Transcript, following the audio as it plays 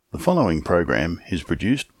following program is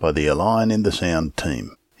produced by the Align in the Sound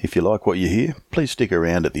team. If you like what you hear, please stick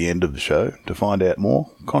around at the end of the show to find out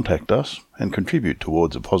more, contact us, and contribute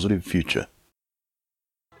towards a positive future.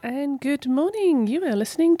 And good morning. You are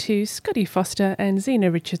listening to Scotty Foster and Zena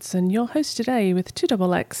Richardson, your host today with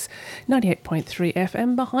 2XX 98.3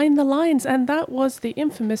 FM Behind the Lines. And that was the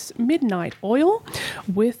infamous Midnight Oil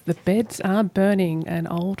with The Beds Are Burning, an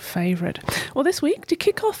old favourite. Well, this week, to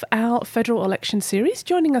kick off our federal election series,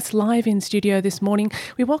 joining us live in studio this morning,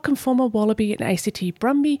 we welcome former Wallaby and ACT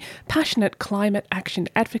Brumby, passionate climate action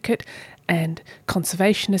advocate and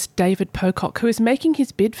conservationist David Pocock, who is making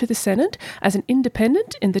his bid for the Senate as an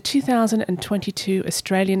independent in the 2022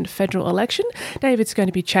 Australian federal election. David's going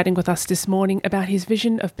to be chatting with us this morning about his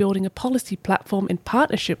vision of building a policy platform in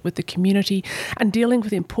partnership with the community and dealing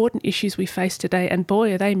with important issues we face today. And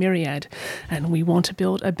boy, are they myriad. And we want to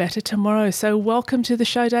build a better tomorrow. So welcome to the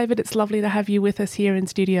show, David. It's lovely to have you with us here in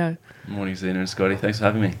studio. Morning, Zena and Scotty. Thanks for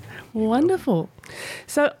having me. Wonderful.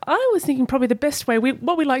 So I was thinking probably the best way,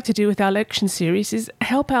 what we like to do with our election series is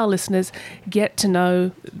help our listeners get to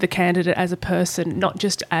know the candidate as a person, not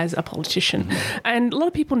just as a politician. Mm-hmm. And a lot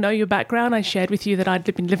of people know your background. I shared with you that I'd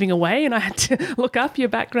been living away and I had to look up your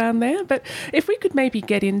background there. But if we could maybe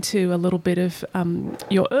get into a little bit of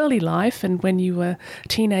your early life and when you were a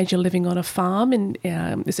teenager living on a farm in,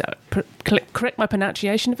 correct my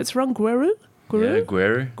pronunciation if it's wrong, Gweru,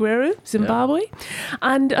 Zimbabwe. Yeah.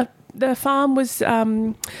 And the farm was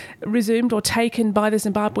resumed or taken by the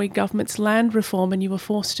Zimbabwe government's land reform and you were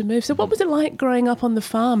forced to move. So what was it like growing up on the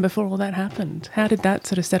farm before all that happened? How did that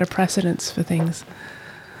sort of set a precedence for things?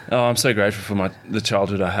 Oh, I'm so grateful for the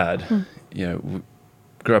childhood I had. You know,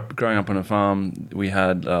 growing up on a farm, we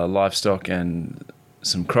had livestock and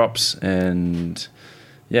some crops and,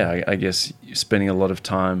 yeah, I guess spending a lot of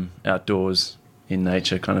time outdoors in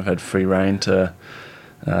nature, kind of had free rein to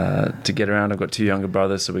get around. I've got two younger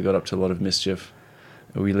brothers, so we got up to a lot of mischief.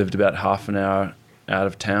 We lived about half an hour out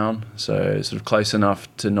of town, so sort of close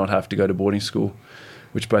enough to not have to go to boarding school,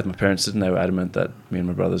 which both my parents did, and they were adamant that me and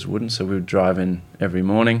my brothers wouldn't. So we would drive in every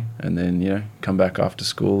morning and then, come back after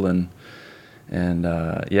school and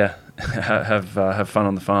have fun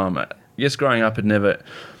on the farm. I guess growing up, it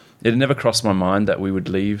had never crossed my mind that we would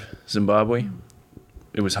leave Zimbabwe.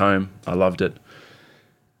 It was home. I loved it.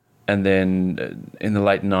 And then in the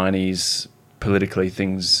late 90s, politically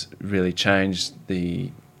things really changed.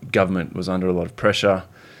 The government was under a lot of pressure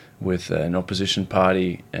with an opposition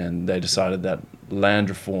party, and they decided that land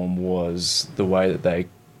reform was the way that they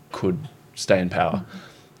could stay in power.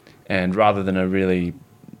 And rather than a really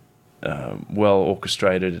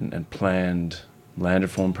well-orchestrated and planned land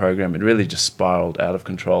reform program, it really just spiraled out of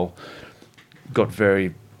control, got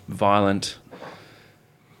very violent.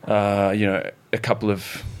 A couple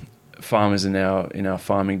of farmers in our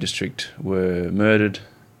farming district were murdered.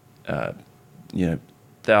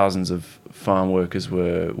 Thousands of farm workers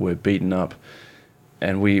were beaten up,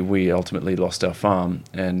 and we ultimately lost our farm.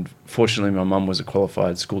 And fortunately, my mum was a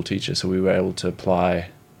qualified school teacher, so we were able to apply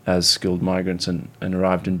as skilled migrants and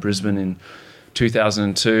arrived in Brisbane in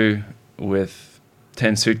 2002 with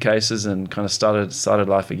 10 suitcases and kind of started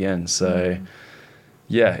life again. So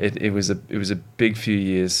it was a big few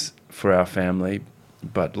years for our family.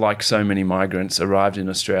 But like so many migrants, arrived in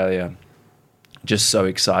Australia just so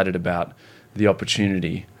excited about the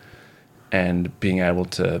opportunity and being able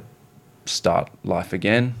to start life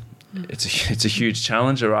again. It's a huge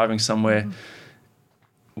challenge arriving somewhere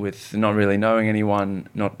with not really knowing anyone,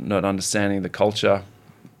 not understanding the culture.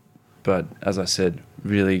 But as I said,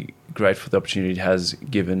 really grateful for the opportunity it has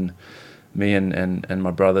given me and my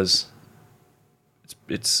brothers.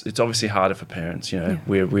 It's obviously harder for parents,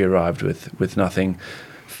 We arrived with nothing.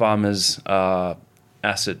 Farmers are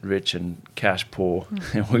asset rich and cash poor,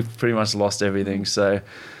 and we've pretty much lost everything. So,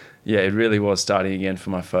 it really was starting again for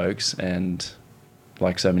my folks. And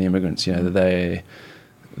like so many immigrants, they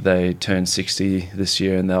turn 60 this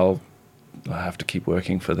year, and they'll have to keep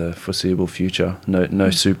working for the foreseeable future. No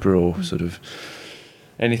super or sort of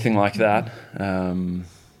anything like that. But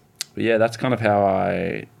that's kind of how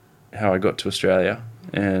I got to Australia.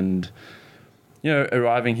 And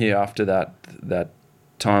arriving here after that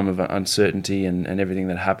time of uncertainty and everything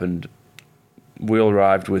that happened, we all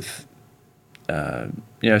arrived with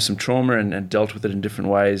some trauma and dealt with it in different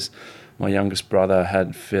ways. My youngest brother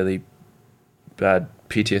had fairly bad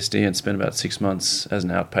PTSD and spent about 6 months as an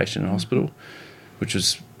outpatient in hospital, which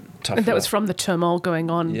was tough. And that was from the turmoil going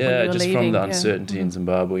on when you were just leaving. from the uncertainty in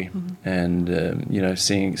Zimbabwe. And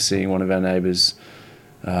seeing one of our neighbours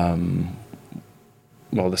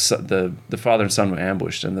well, the father and son were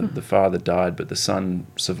ambushed, and the father died, but the son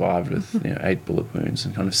survived with 8 bullet wounds,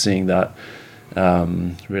 and kind of seeing that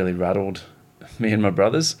really rattled me and my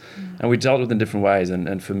brothers, and we dealt with it in different ways.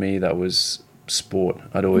 And for me, that was sport.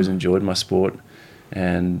 I'd always enjoyed my sport,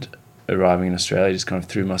 and arriving in Australia, just kind of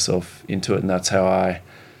threw myself into it, and that's how I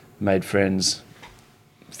made friends,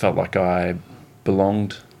 felt like I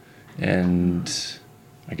belonged, and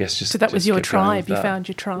I guess just... So that was your kept going tribe. with You that. found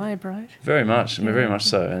your tribe, right? Very much, I mean, very much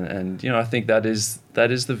so. And I think that is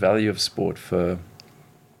the value of sport for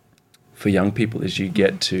young people, is you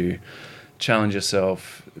get to challenge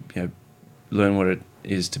yourself, learn what it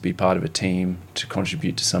is to be part of a team, to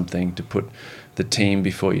contribute to something, to put the team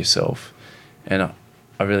before yourself. And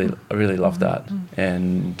I really love that.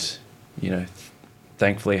 And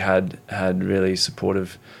thankfully had really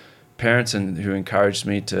supportive parents and who encouraged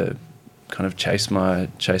me to kind of chase my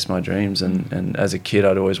dreams. And as a kid,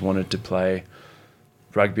 I'd always wanted to play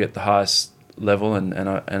rugby at the highest level, and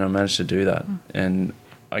I managed to do that. And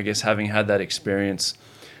I guess having had that experience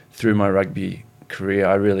through my rugby career,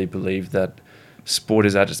 I really believe that sport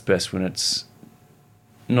is at its best when it's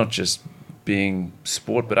not just being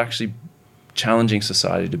sport, but actually challenging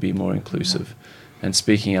society to be more inclusive and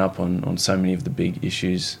speaking up on so many of the big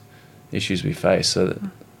issues we face. So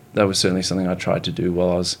that was certainly something I tried to do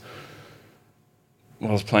while I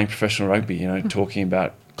was playing professional rugby, talking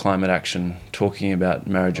about climate action, talking about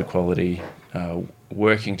marriage equality,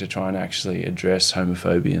 working to try and actually address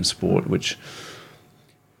homophobia in sport, which,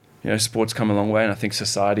 sport's come a long way, and I think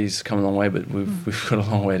society's come a long way, but we've got a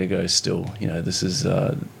long way to go still. This is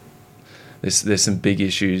there's some big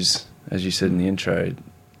issues, as you said in the intro,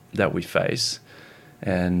 that we face,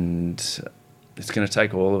 and it's going to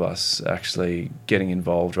take all of us actually getting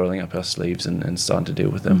involved, rolling up our sleeves and starting to deal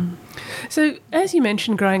with them. So as you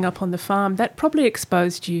mentioned, growing up on the farm, that probably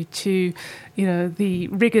exposed you to, the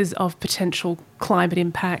rigours of potential climate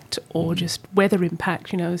impact or just weather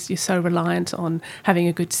impact, as you're so reliant on having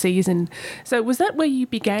a good season. So was that where you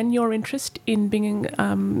began your interest in being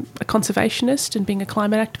a conservationist and being a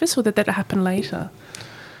climate activist, or did that happen later?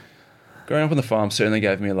 Growing up on the farm certainly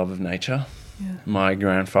gave me a love of nature. Yeah. My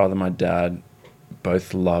grandfather, my dad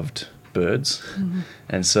both loved birds,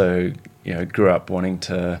 and so grew up wanting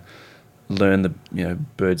to learn the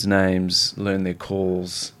birds' names, learn their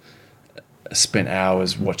calls. Spent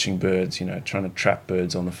hours watching birds, trying to trap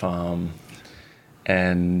birds on the farm,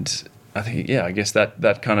 and I think I guess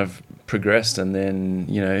that kind of progressed. And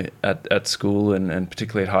then at school and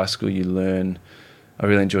particularly at high school, I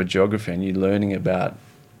really enjoyed geography, and you're learning about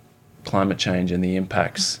climate change and the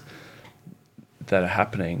impacts that are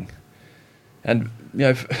happening. And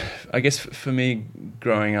I guess for me,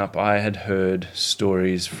 growing up, I had heard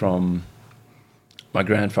stories from my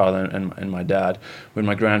grandfather and my dad. When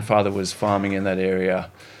my grandfather was farming in that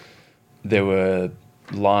area, there were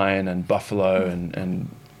lion and buffalo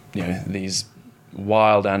and these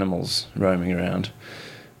wild animals roaming around.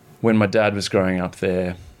 When my dad was growing up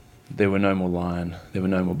there were no more lion, there were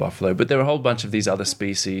no more buffalo, but there were a whole bunch of these other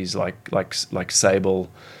species like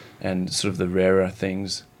sable and sort of the rarer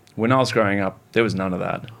things. When I was growing up, there was none of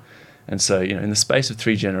that. And so, in the space of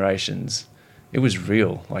 3 generations, it was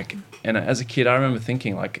real. And as a kid, I remember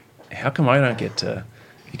thinking, how come I don't get to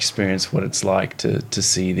experience what it's like to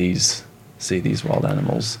see these wild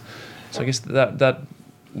animals? So I guess that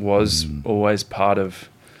was always part of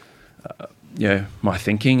my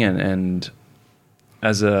thinking, and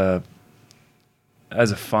as a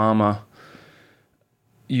farmer,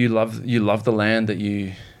 you love the land that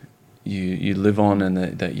you live on and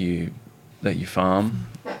that you farm,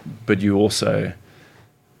 but you also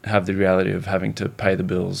have the reality of having to pay the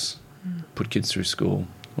bills, put kids through school,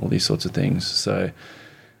 all these sorts of things. So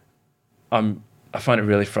I find it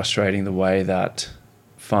really frustrating the way that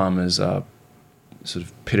farmers are sort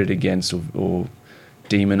of pitted against or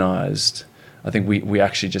demonized. I think we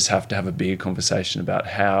actually just have to have a bigger conversation about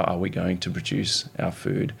how are we going to produce our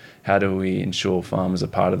food? How do we ensure farmers are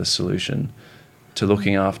part of the solution to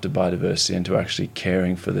looking after biodiversity and to actually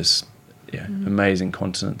caring for this amazing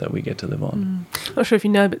continent that we get to live on. Not sure if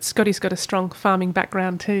you know, but Scotty's got a strong farming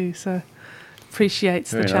background too, so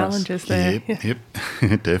appreciates the challenges there. Yep,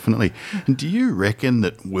 definitely. And do you reckon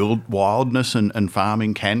that wildness and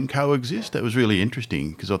farming can coexist? That was really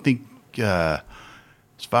interesting, because I think, as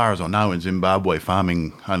far as I know, in Zimbabwe,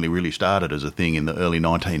 farming only really started as a thing in the early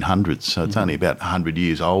 1900s, so it's only about 100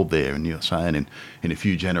 years old there, and you're saying in a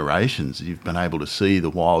few generations you've been able to see the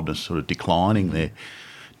wildness sort of declining there.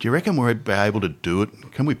 Do you reckon we'd be able to do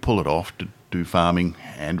it? Can we pull it off to do farming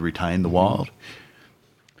and retain the wild?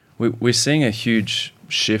 We're seeing a huge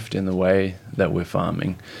shift in the way that we're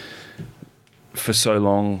farming. for so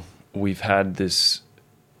long we've had this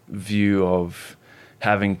view of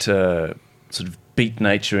having to sort of beat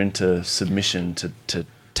nature into submission, to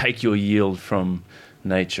take your yield from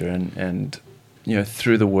nature, and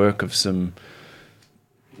through the work of some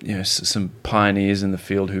pioneers in the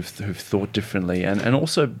field who've thought differently, and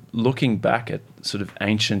also looking back at sort of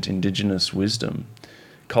ancient indigenous wisdom,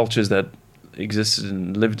 cultures that existed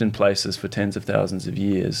and lived in places for tens of thousands of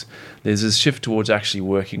years, there's this shift towards actually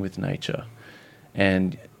working with nature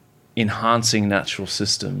and enhancing natural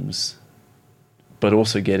systems, but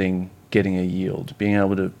also getting a yield, being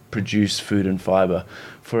able to produce food and fiber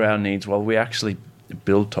for our needs while we actually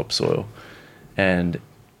build topsoil and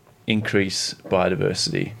increase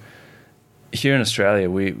biodiversity. Here in Australia,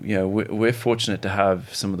 we're fortunate to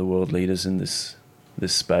have some of the world leaders in this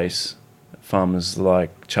space. Farmers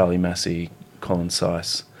like Charlie Massey, Colin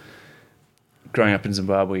Seiss. Growing up in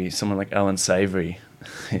Zimbabwe, someone like Alan Savory,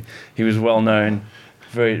 he was well known,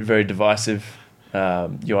 very, very divisive.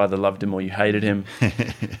 You either loved him or you hated him.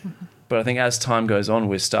 But I think as time goes on,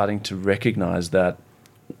 we're starting to recognize that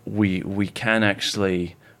we can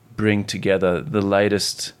actually bring together the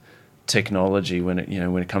latest technology when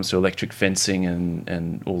it comes to electric fencing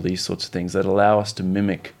and all these sorts of things that allow us to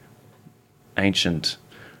mimic ancient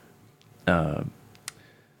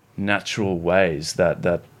natural ways that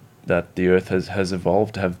the earth has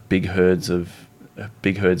evolved to have big herds of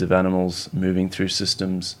animals moving through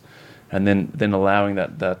systems, and then allowing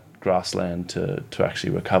that grassland to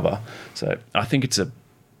actually recover. So I think it's a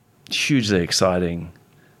hugely exciting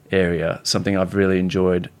area, something I've really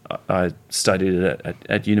enjoyed. I studied it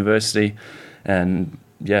at university, and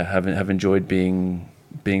have enjoyed being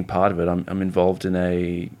part of it. I'm involved in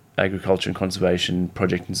a agriculture and conservation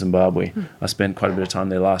project in Zimbabwe. I spent quite a bit of time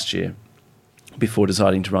there last year before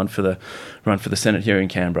deciding to run for the Senate here in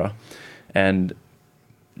Canberra, and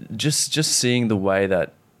just seeing the way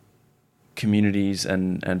that communities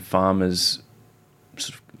and farmers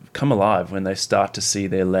sort of come alive when they start to see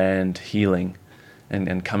their land healing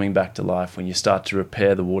and coming back to life, when you start to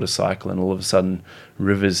repair the water cycle and all of a sudden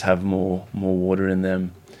rivers have more water in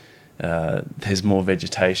them, there's more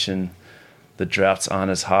vegetation, the droughts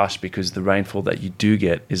aren't as harsh because the rainfall that you do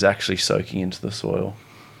get is actually soaking into the soil.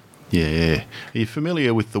 Yeah. Are you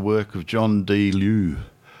familiar with the work of John D. Liu?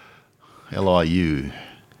 Liu.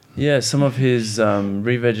 Yeah, some of his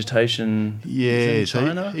revegetation in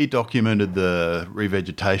China. He documented the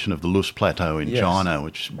revegetation of the Lus Plateau in China,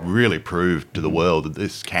 which really proved to the world that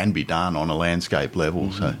this can be done on a landscape level.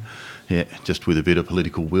 Mm-hmm. So, just with a bit of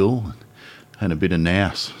political will and a bit of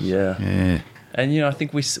nous. Yeah. And, I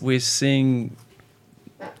think we're seeing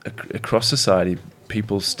across society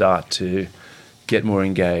people start to get more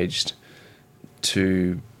engaged,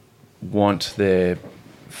 to want their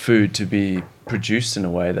food to be produced in a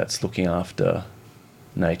way that's looking after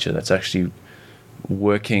nature, that's actually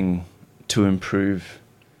working to improve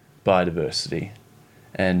biodiversity,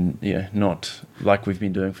 and not like we've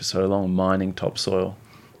been doing for so long, mining topsoil.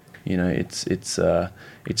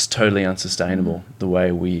 It's totally unsustainable the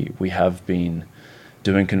way we have been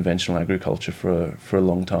doing conventional agriculture for a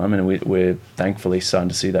long time, and we're thankfully starting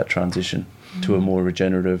to see that transition to a more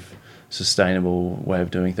regenerative, sustainable way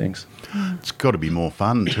of doing things. It's got to be more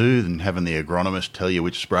fun too than having the agronomist tell you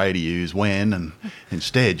which spray to use when, and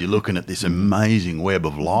instead you're looking at this amazing web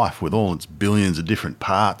of life with all its billions of different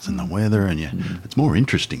parts and the weather, and it's more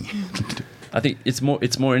interesting. I think it's more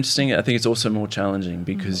interesting. I think it's also more challenging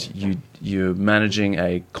because you're managing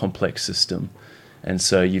a complex system, and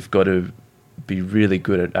so you've got to be really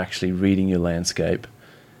good at actually reading your landscape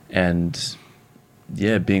and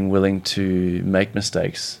being willing to make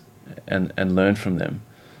mistakes and learn from them.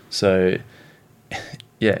 So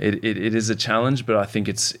it is a challenge, but I think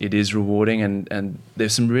it is rewarding, and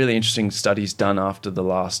there's some really interesting studies done after the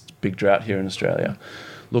last big drought here in Australia,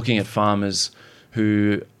 looking at farmers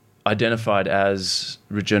who identified as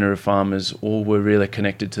regenerative farmers or were really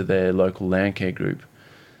connected to their local land care group.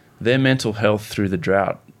 Their mental health through the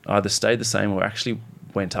drought either stayed the same or actually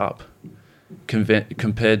went up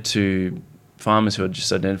compared to farmers who are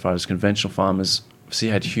just identified as conventional farmers. So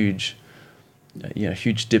you had huge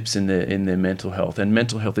dips in their mental health, and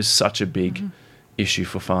mental health is such a big issue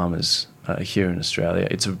for farmers here in Australia.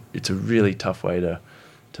 It's a really tough way to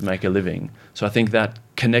make a living. So I think that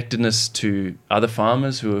connectedness to other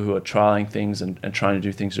farmers who are trialing things and trying to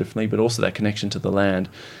do things differently, but also that connection to the land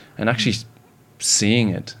and actually seeing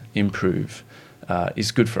it improve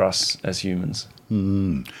is good for us as humans.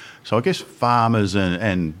 So I guess farmers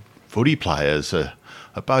and footy players are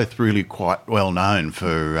both really quite well known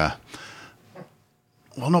for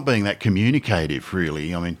not being that communicative,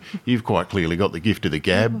 really. I mean, you've quite clearly got the gift of the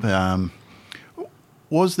gab.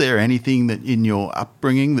 was there anything that in your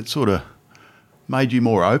upbringing that sort of made you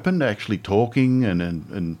more open to actually talking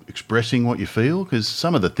and expressing what you feel? Because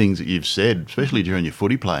some of the things that you've said, especially during your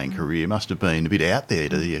footy playing career, must have been a bit out there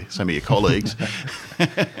to some of your colleagues.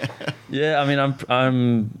 Yeah, I mean,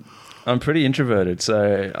 I'm pretty introverted,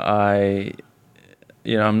 so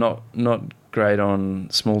I'm not great on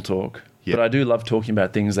small talk. Yep. But I do love talking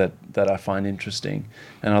about things that I find interesting,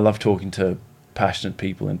 and I love talking to passionate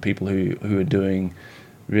people and people who are doing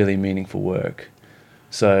really meaningful work.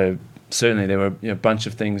 So certainly there were a bunch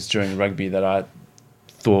of things during rugby that I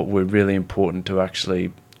thought were really important to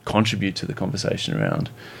actually contribute to the conversation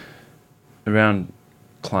around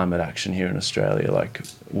climate action here in Australia. Like,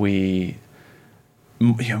 we,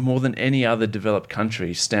 more than any other developed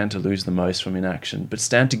country, stand to lose the most from inaction, but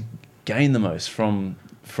stand to gain the most from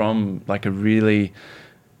like a really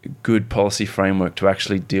good policy framework to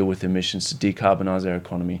actually deal with emissions, to decarbonize our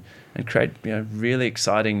economy and create really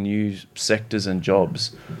exciting new sectors and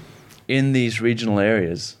jobs in these regional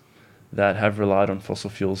areas that have relied on fossil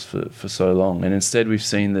fuels for so long. And instead we've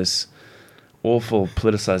seen this awful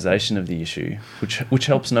politicization of the issue, which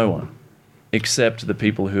helps no one except the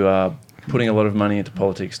people who are putting a lot of money into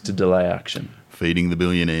politics to delay action. Feeding the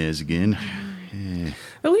billionaires again. Yeah.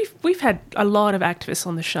 But we've had a lot of activists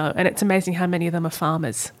on the show, and it's amazing how many of them are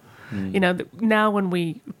farmers. Now when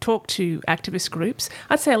we talk to activist groups,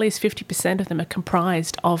 I'd say at least 50% of them are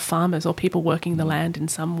comprised of farmers or people working the land in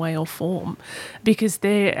some way or form, because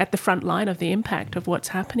they're at the front line of the impact of what's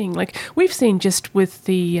happening. Like, we've seen just with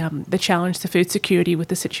the challenge to food security with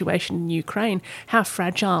the situation in Ukraine, how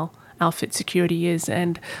fragile our food security is.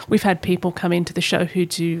 And we've had people come into the show who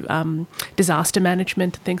do disaster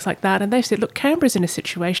management and things like that, and they've said, look, Canberra's in a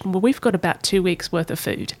situation where we've got about 2 weeks worth of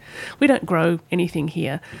food. We don't grow anything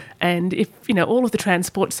here, and if all of the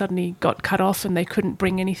transport suddenly got cut off and they couldn't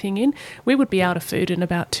bring anything in, we would be out of food in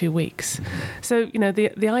about 2 weeks. So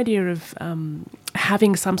the idea of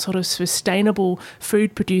having some sort of sustainable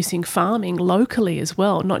food producing farming locally as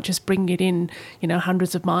well, not just bringing it in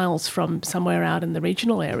hundreds of miles from somewhere out in the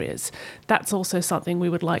regional areas, that's also something we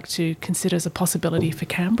would like to consider as a possibility for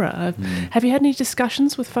Canberra. Have you had any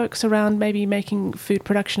discussions with folks around maybe making food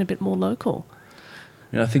production a bit more local?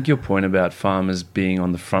 I think your point about farmers being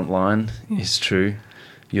on the front line is true.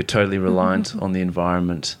 You're totally reliant on the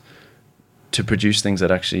environment to produce things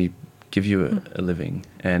that actually give you a living.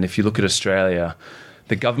 And if you look at Australia,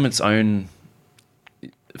 the government's own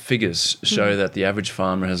figures show that the average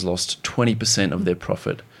farmer has lost 20% of their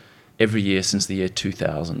profit every year since the year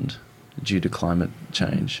 2000 due to climate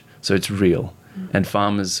change. So it's real. And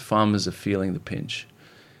farmers are feeling the pinch.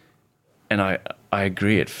 And I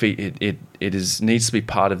agree, it needs to be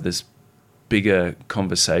part of this bigger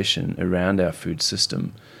conversation around our food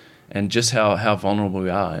system and just how vulnerable we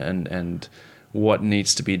are and what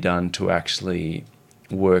needs to be done to actually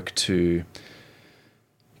work to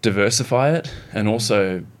diversify it and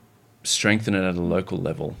also strengthen it at a local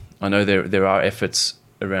level. I know there are efforts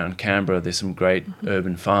around Canberra. There's some great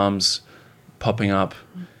urban farms popping up.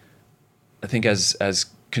 I think as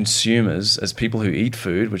consumers, as people who eat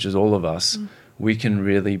food, which is all of us, we can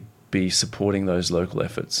really be supporting those local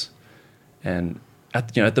efforts. And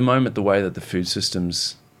at the moment, the way that the food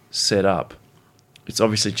system's set up, it's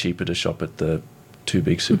obviously cheaper to shop at the two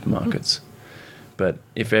big supermarkets. But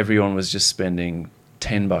if everyone was just spending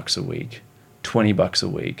 $10 a week, $20 a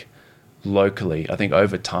week locally, I think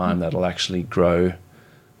over time that'll actually grow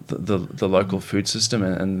the local food system,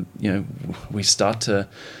 and we start to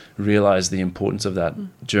realize the importance of that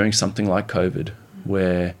during something like COVID,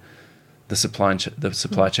 where the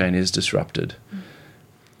supply chain is disrupted.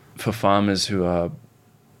 For farmers who are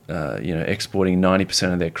exporting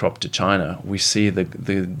 90% of their crop to China, we see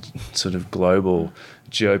the sort of global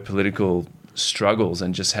geopolitical struggles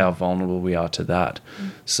and just how vulnerable we are to that.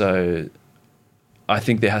 So I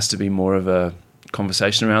think there has to be more of a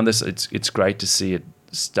conversation around this. It's great to see it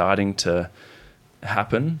starting to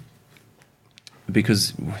happen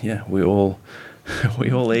because we all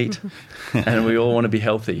eat and we all want to be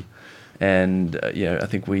healthy. And I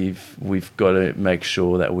think we've got to make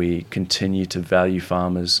sure that we continue to value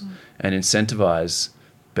farmers and incentivize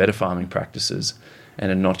better farming practices,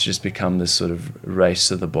 and not just become this sort of race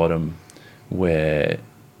to the bottom where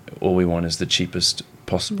all we want is the cheapest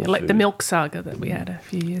possible like food. The milk saga that we had a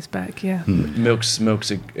few years back.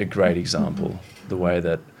 Milk's a great example. The way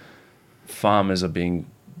that farmers are being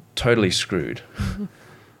totally screwed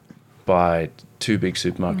by two big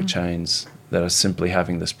supermarket chains that are simply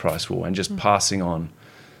having this price war and just passing on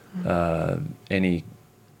any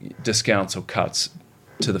discounts or cuts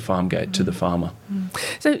to the farm gate, to the farmer.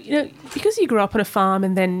 So, because you grew up on a farm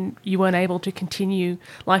and then you weren't able to continue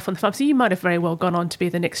life on the farm, so you might have very well gone on to be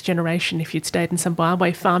the next generation if you'd stayed in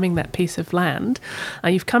Zimbabwe farming that piece of land.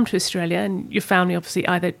 You've come to Australia and your family obviously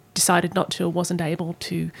either decided not to or wasn't able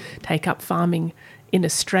to take up farming in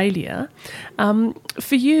Australia.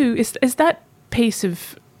 For you, is that piece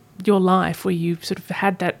of your life where you sort of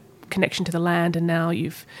had that connection to the land and now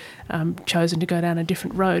you've chosen to go down a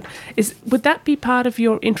different road, would that be part of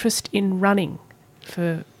your interest in running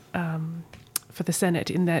for the Senate,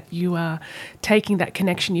 in that you are taking that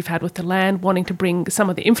connection you've had with the land, wanting to bring some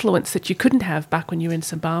of the influence that you couldn't have back when you were in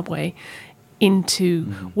Zimbabwe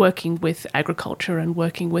into working with agriculture and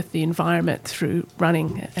working with the environment through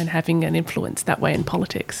running and having an influence that way in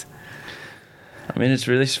politics? I mean, it's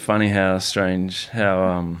really funny how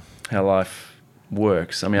life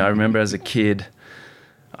works. I mean, I remember as a kid,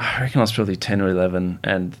 I reckon I was probably 10 or 11,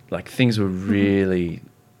 and like things were really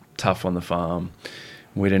tough on the farm.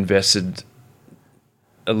 We'd invested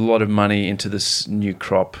a lot of money into this new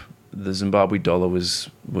crop. The Zimbabwe dollar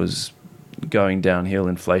was going downhill.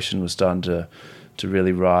 Inflation was starting to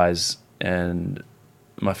really rise, and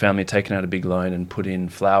my family had taken out a big loan and put in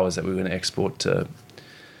flowers that we were going to export to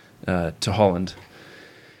Holland.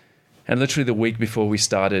 And literally the week before we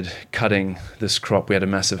started cutting this crop, we had a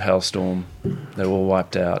massive hailstorm. They were all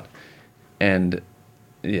wiped out. And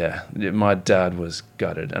yeah, my dad was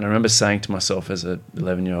gutted. And I remember saying to myself as an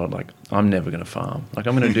 11-year-old, like, I'm never going to farm. Like,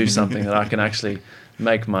 I'm going to do something that I can actually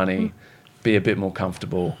make money, be a bit more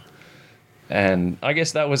comfortable. And I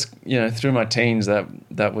guess that was, through my teens,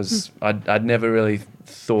 that was, I'd never really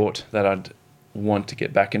thought that I'd want to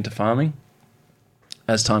get back into farming.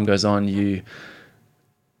 As time goes on, you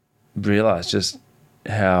realize just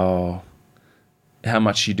how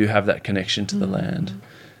much you do have that connection to the land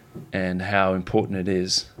and how important it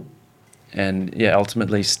is. And yeah,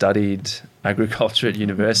 ultimately studied agriculture at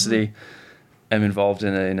university. I'm involved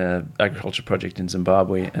in a agriculture project in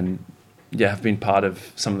Zimbabwe, and yeah, have been part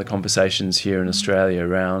of some of the conversations here in Australia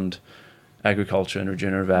around agriculture and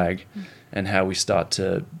regenerative ag and how we start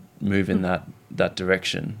to move in that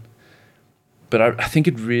direction. But I think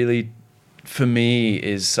it really, for me,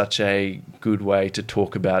 is such a good way to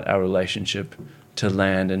talk about our relationship to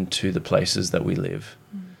land and to the places that we live.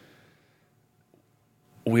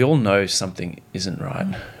 We all know something isn't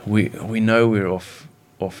right. We know we're off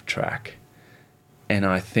track. And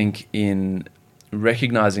I think in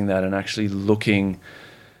recognizing that and actually looking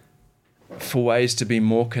for ways to be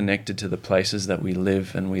more connected to the places that we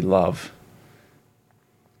live and we love,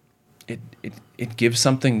 it gives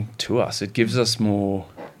something to us. It gives us more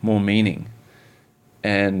meaning.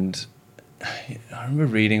 And I remember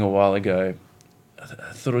reading a while ago, I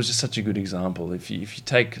thought it was just such a good example. If you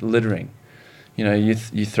take littering,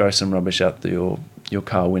 you throw some rubbish out your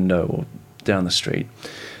car window or down the street,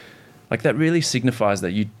 like that really signifies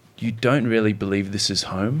that you don't really believe this is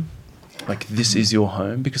home, like this is your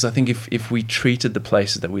home. Because I think if we treated the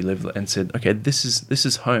places that we live and said, okay, this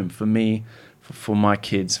is home for me, for my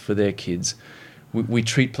kids, for their kids, we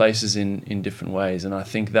treat places in different ways. And I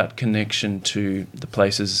think that connection to the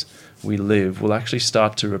places we live will actually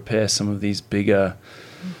start to repair some of these bigger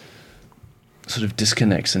sort of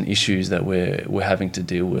disconnects and issues that we're having to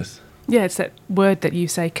deal with. Yeah, it's that word that you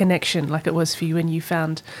say, connection, like it was for you when you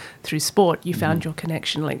found, through sport, you found your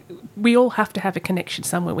connection. Like, we all have to have a connection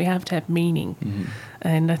somewhere. We have to have meaning.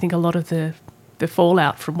 And I think a lot of the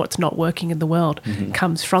fallout from what's not working in the world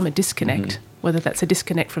comes from a disconnect, whether that's a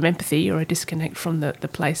disconnect from empathy or a disconnect from the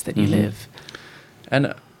place that you live.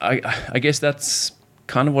 And I guess that's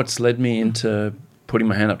kind of what's led me into putting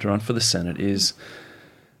my hand up to run for the Senate, is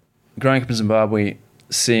growing up in Zimbabwe,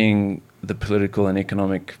 seeing the political and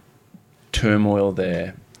economic turmoil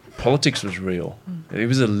there. Politics was real. It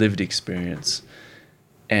was a lived experience.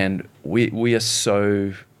 And we are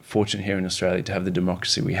so fortunate here in Australia to have the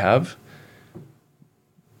democracy we have,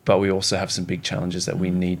 but we also have some big challenges that we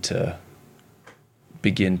need to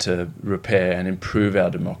begin to repair and improve our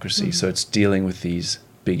democracy. So it's dealing with these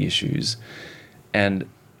big issues. And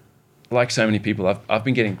like so many people, I've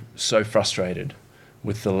been getting so frustrated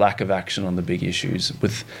with the lack of action on the big issues,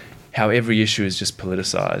 with how every issue is just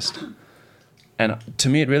politicized. And to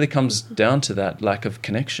me, it really comes down to that lack of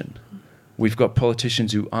connection. We've got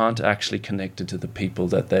politicians who aren't actually connected to the people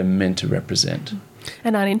that they're meant to represent.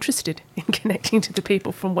 And aren't interested in connecting to the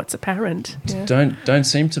people from what's apparent. Yeah. Don't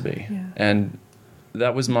seem to be. Yeah. And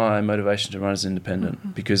that was my motivation to run as an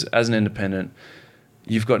independent, because as an independent,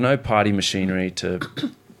 you've got no party machinery to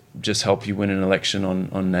just help you win an election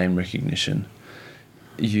on name recognition.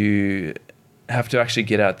 You have to actually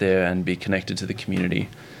get out there and be connected to the community.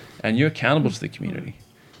 And you're accountable to the community.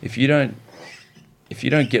 if you don't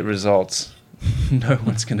get results, no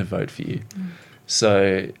one's going to vote for you.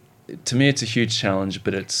 So to me, it's a huge challenge,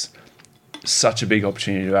 but it's such a big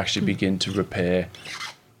opportunity to actually begin to repair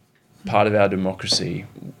part of our democracy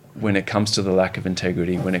when it comes to the lack of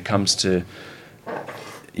integrity, when it comes to,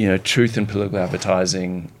 truth in political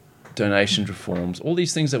advertising, donation reforms, all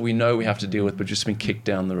these things that we know we have to deal with but just been kicked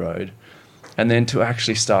down the road. And then to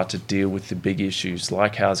actually start to deal with the big issues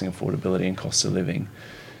like housing affordability and cost of living,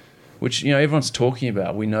 which everyone's talking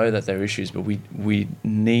about. We know that they're issues, but we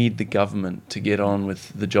need the government to get on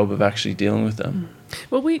with the job of actually dealing with them.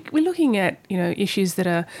 Well, we're looking at issues that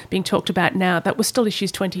are being talked about now that were still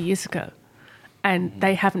issues 20 years ago, and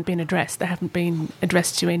they haven't been addressed. They haven't been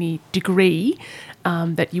addressed to any degree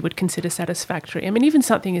that you would consider satisfactory. I mean, even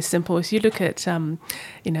something as simple as you look at, I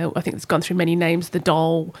think it's gone through many names: the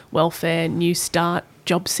Dole, Welfare, New Start,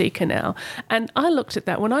 Job Seeker now. And I looked at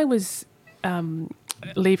that when I was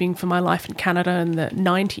leaving for my life in Canada in the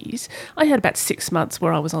 90s. I had about 6 months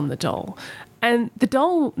where I was on the dole. And the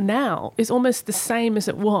dole now is almost the same as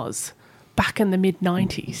it was back in the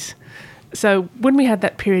mid-90s. So when we had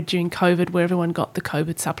that period during COVID where everyone got the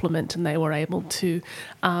COVID supplement and they were able to,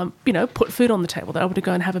 put food on the table, they were able to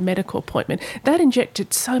go and have a medical appointment, that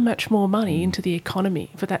injected so much more money into the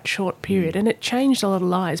economy for that short period. And it changed a lot of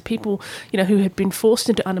lives. People, who had been forced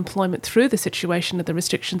into unemployment through the situation of the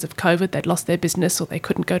restrictions of COVID, they'd lost their business or they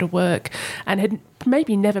couldn't go to work and had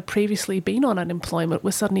maybe never previously been on unemployment,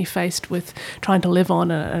 were suddenly faced with trying to live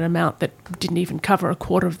on an amount that didn't even cover a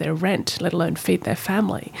quarter of their rent, let alone feed their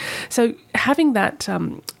family. So having that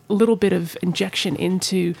little bit of injection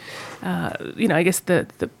into, I guess the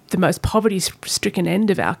most poverty-stricken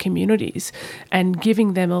end of our communities and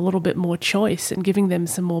giving them a little bit more choice and giving them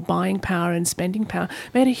some more buying power and spending power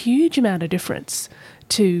made a huge amount of difference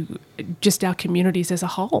to just our communities as a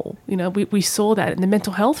whole. We saw that in the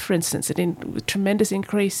mental health, for instance, a tremendous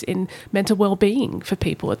increase in mental well-being for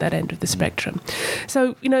people at that end of the spectrum.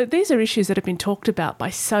 So, these are issues that have been talked about by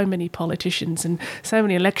so many politicians, and so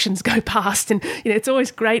many elections go past, and, it's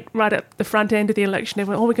always great right at the front end of the election,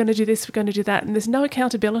 everyone, we're going to do this, we're going to do that, and there's no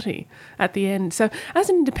accountability at the end. So as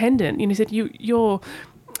an independent, you said your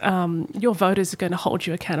voters are going to hold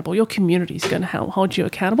you accountable. Your community is going to hold you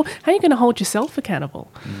accountable. How are you going to hold yourself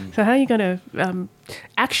accountable? So how are you going to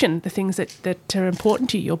action the things that are important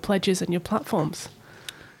to you, your pledges and your platforms?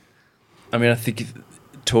 I mean, I think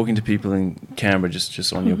talking to people in Canberra,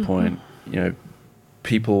 just on your point,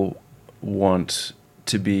 people want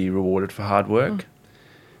to be rewarded for hard work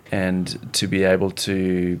and to be able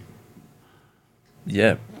to,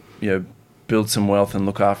 build some wealth and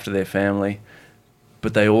look after their family.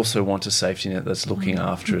 But they also want a safety net that's looking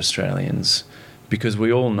after Australians, because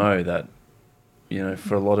we all know that,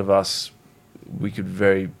 for a lot of us, we could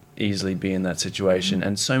very easily be in that situation.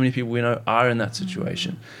 And so many people we know are in that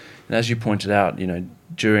situation. And as you pointed out,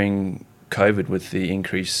 during COVID with the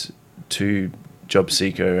increase to Job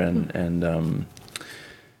Seeker and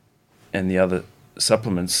the other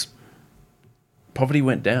supplements, poverty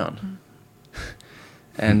went down.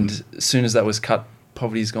 And as soon as that was cut,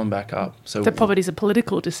 poverty's gone back up. So poverty's a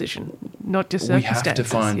political decision, not just circumstances. We have to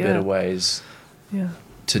find better ways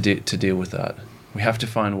to deal with that. We have to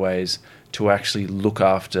find ways to actually look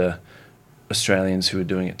after Australians who are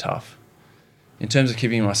doing it tough. In terms of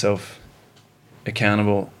keeping myself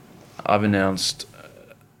accountable, I've announced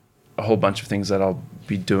a whole bunch of things that I'll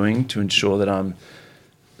be doing to ensure that I'm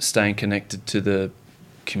staying connected to the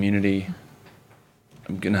community.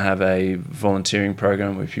 I'm going to have a volunteering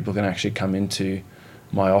program where people can actually come into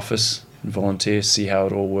my office and volunteer, see how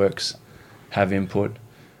it all works, have input.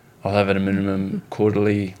 I'll have at a minimum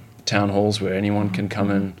quarterly town halls where anyone can come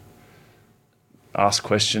and ask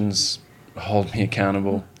questions, hold me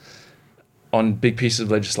accountable. On big pieces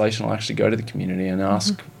of legislation, I'll actually go to the community and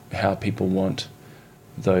ask how people want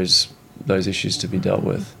those issues to be dealt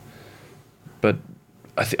with. But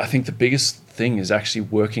I think the biggest thing is actually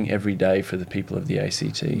working every day for the people of the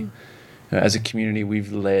ACT. As a community,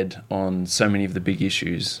 we've led on so many of the big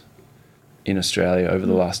issues in Australia over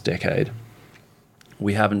the last decade.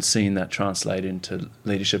 We haven't seen that translate into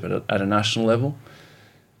leadership at a national level.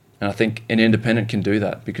 And I think an independent can do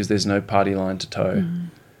that because there's no party line to toe.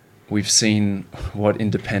 We've seen what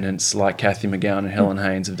independents like Cathy McGowan and Helen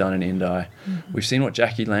Haynes have done in Indi. We've seen what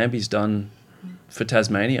Jackie Lambie's done for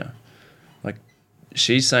Tasmania.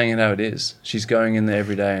 She's saying it how it is. She's going in there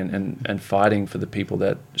every day and fighting for the people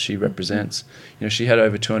that she represents. She had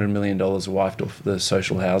over $200 million wiped off the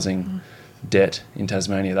social housing debt in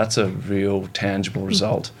Tasmania. That's a real tangible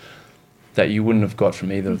result that you wouldn't have got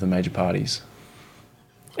from either of the major parties.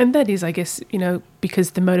 And that is, I guess,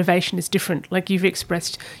 because the motivation is different. Like you've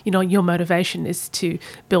expressed, your motivation is to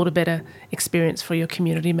build a better experience for your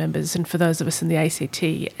community members and for those of us in the ACT,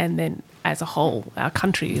 and then as a whole, our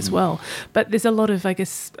country as well. But there's a lot of, I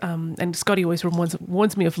guess, and Scotty always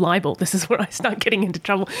warns me of libel. This is where I start getting into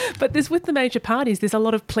trouble. But with the major parties, there's a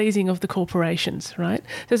lot of pleasing of the corporations, right?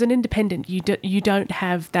 So as an independent, you don't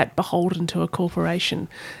have that beholden to a corporation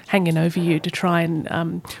hanging over you to try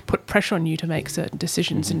and put pressure on you to make certain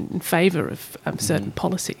decisions in favour of certain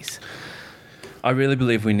policies. I really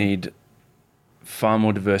believe we need far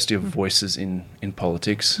more diversity of voices in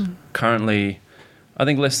politics. Currently, I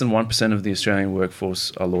think less than 1% of the Australian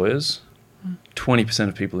workforce are lawyers. 20%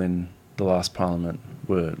 of people in the last parliament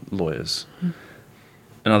were lawyers.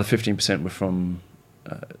 Another 15% were from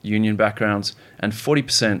union backgrounds, and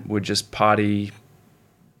 40% were just party,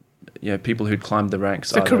 people who'd climbed the ranks.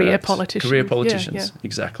 So career politicians. Career politicians,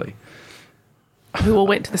 exactly. Who all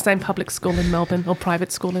went to the same public school in Melbourne or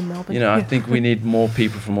private school in Melbourne. I think we need more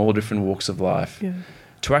people from all different walks of life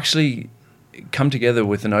to actually come together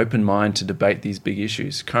with an open mind to debate these big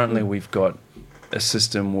issues. Currently, we've got a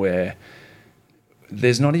system where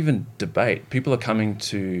there's not even debate. People are coming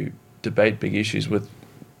to debate big issues with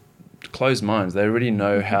closed minds. They already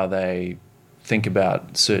know how they think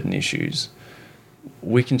about certain issues.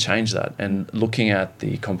 We can change that. And looking at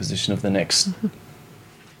the composition of the next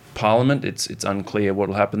parliament, it's unclear what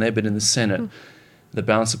will happen there. But in the Senate, the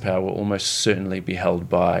balance of power will almost certainly be held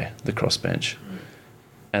by the crossbench.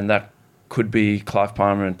 And that could be Clive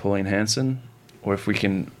Palmer and Pauline Hanson, or if we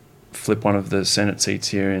can flip one of the Senate seats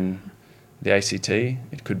here in the ACT,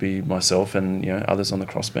 it could be myself and others on the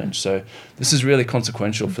crossbench. So this is really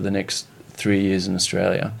consequential for the next 3 years in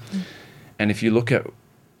Australia. And if you look at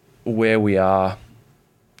where we are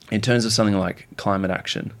in terms of something like climate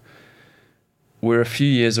action, we're a few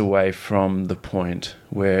years away from the point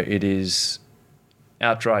where it is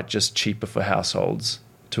outright just cheaper for households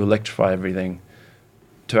to electrify everything,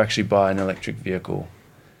 to actually buy an electric vehicle.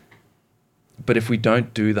 But if we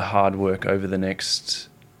don't do the hard work over the next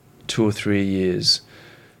 2 or 3 years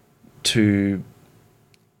to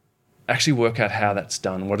actually work out how that's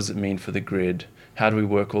done, what does it mean for the grid, how do we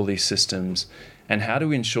work all these systems, and how do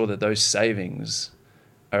we ensure that those savings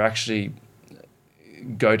are actually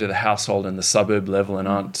go to the household and the suburb level and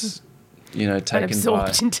aren't taken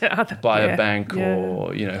by a bank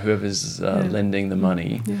or whoever's lending the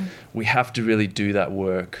money. We have to really do that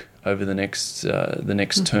work over the next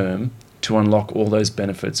term to unlock all those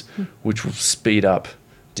benefits, which will speed up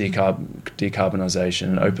decarbonisation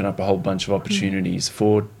and open up a whole bunch of opportunities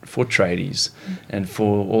for tradies and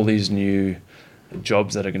for all these new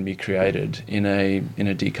jobs that are going to be created in a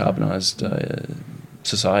decarbonised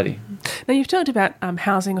society. Now, you've talked about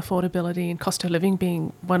housing affordability and cost of living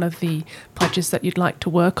being one of the pledges that you'd like to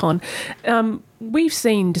work on. We've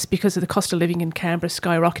seen, just because of the cost of living in Canberra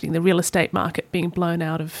skyrocketing, the real estate market being blown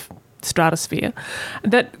out of stratosphere,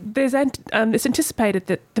 that it's anticipated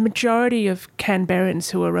that the majority of Canberrans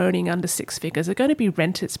who are earning under six figures are going to be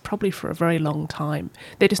renters probably for a very long time.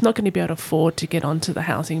 They're just not going to be able to afford to get onto the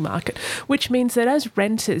housing market, which means that as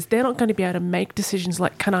renters, they're not going to be able to make decisions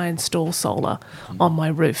like, can I install solar on my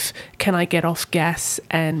roof? Can I get off gas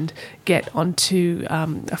and get onto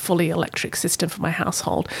a fully electric system for my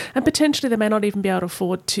household? And potentially they may not even be able to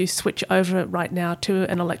afford to switch over right now to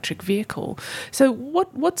an electric vehicle. So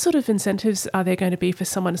what sort of incentives are there going to be for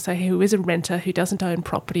someone to say who is a renter, who doesn't own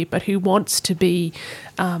property, but who wants to be,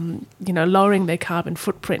 lowering their carbon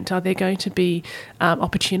footprint? Are there going to be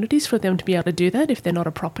opportunities for them to be able to do that if they're not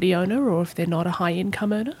a property owner or if they're not a high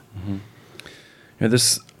income earner?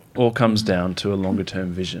 This all comes down to a longer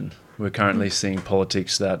term vision. We're currently seeing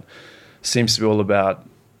politics that seems to be all about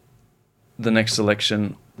the next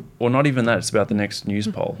election, or not even that, it's about the next news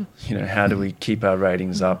poll. How do we keep our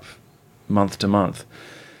ratings up month to month?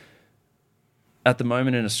 At the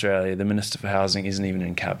moment in Australia, the Minister for Housing isn't even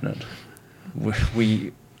in Cabinet.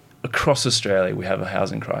 We across Australia, we have a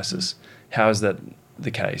housing crisis. How is that the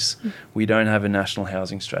case? We don't have a national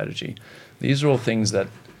housing strategy. These are all things that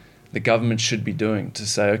the government should be doing to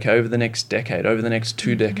say, okay, over the next decade, over the next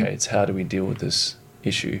 2 decades, how do we deal with this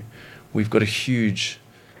issue? We've got a huge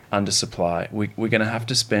undersupply. We're going to have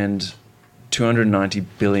to spend $290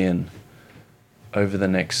 billion over the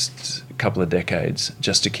next couple of decades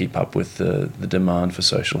just to keep up with the demand for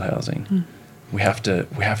social housing. We have to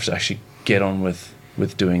actually get on with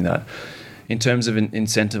doing that. In terms of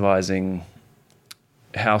incentivizing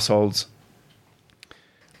households,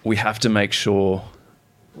 we have to make sure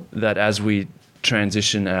that as we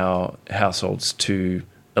transition our households to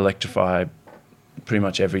electrify pretty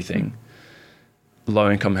much everything,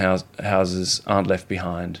 low-income houses aren't left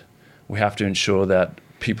behind. We have to ensure that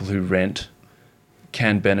people who rent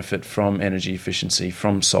can benefit from energy efficiency,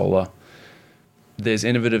 from solar. There's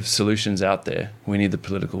innovative solutions out there. We need the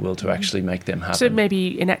political will to actually make them happen. So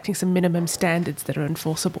maybe enacting some minimum standards that are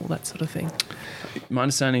enforceable, that sort of thing. My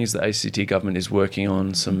understanding is the ACT government is working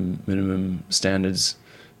on some minimum standards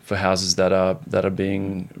for houses that are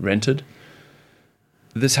being rented.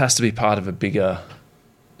 This has to be part of a bigger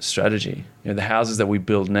strategy. The houses that we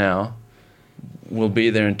build now will be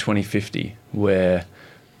there in 2050, where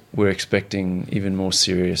we're expecting even more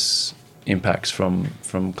serious impacts from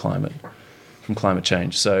climate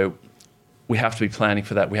change. So we have to be planning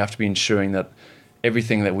for that. We have to be ensuring that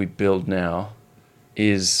everything that we build now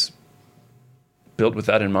is built with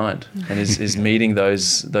that in mind and is meeting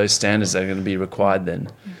those standards that are going to be required then.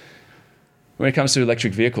 When it comes to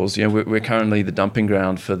electric vehicles, we're currently the dumping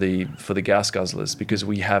ground for the gas guzzlers because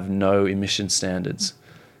we have no emission standards.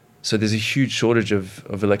 So there's a huge shortage of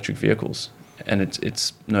electric vehicles, and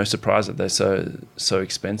it's no surprise that they're so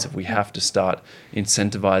expensive. We have to start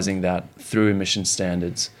incentivizing that through emission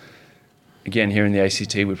standards. Again, here in the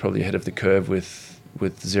ACT, we're probably ahead of the curve with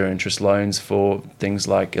zero interest loans for things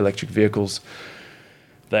like electric vehicles.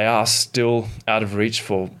 They are still out of reach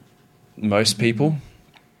for most people.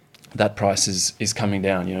 That price is coming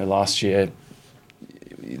down. Last year,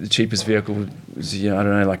 the cheapest vehicle was,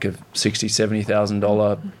 like a $60,000,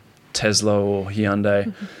 $70,000 Tesla or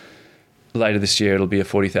Hyundai. Later this year, it'll be a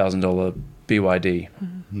 $40,000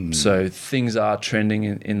 BYD. So things are trending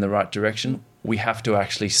in the right direction. We have to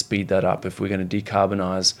actually speed that up if we're going to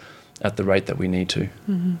decarbonise at the rate that we need to.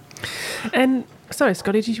 And sorry,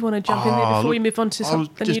 Scotty, did you want to jump in there before we move on to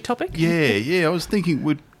the new topic? Yeah. I was thinking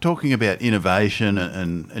we're talking about innovation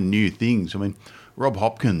and new things. I mean, Rob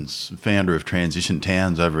Hopkins, founder of Transition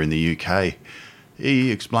Towns over in the UK,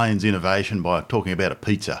 he explains innovation by talking about a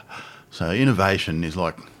pizza. So innovation is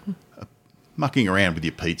like mucking around with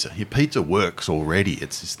your pizza. Your pizza works already.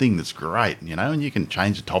 It's this thing that's great, and you can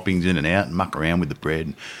change the toppings in and out and muck around with the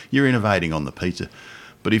bread. You're innovating on the pizza.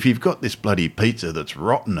 But if you've got this bloody pizza that's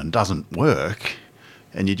rotten and doesn't work,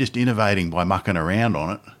 and you're just innovating by mucking around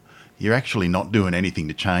on it, you're actually not doing anything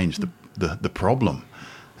to change the problem.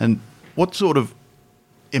 And what sort of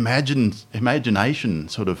imagination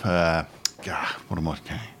sort of,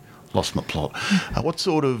 lost my plot. What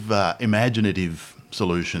sort of imaginative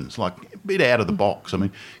solutions, like a bit out of the box? I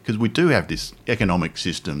mean, because we do have this economic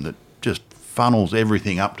system that just funnels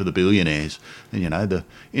everything up to the billionaires. And, the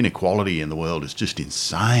inequality in the world is just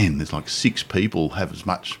insane. There's like 6 people have as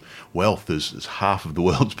much wealth as half of the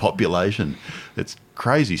world's population. It's a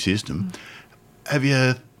crazy system. Have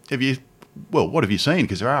you what have you seen?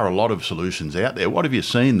 Because there are a lot of solutions out there. What have you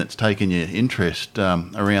seen that's taken your interest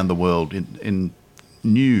around the world in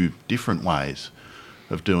new, different ways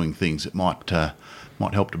of doing things that might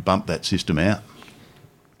help to bump that system out?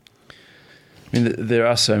 I mean, there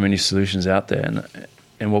are so many solutions out there,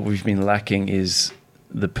 and what we've been lacking is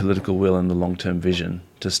the political will and the long-term vision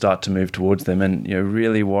to start to move towards them. And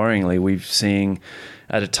really worryingly, we've seen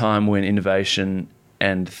at a time when innovation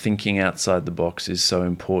and thinking outside the box is so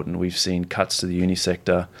important, we've seen cuts to the uni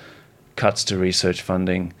sector, cuts to research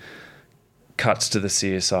funding, cuts to the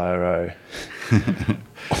CSIRO.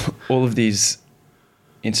 All of these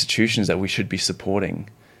institutions that we should be supporting,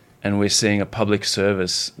 and we're seeing a public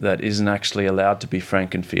service that isn't actually allowed to be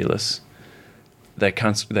frank and fearless. They're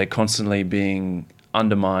constantly being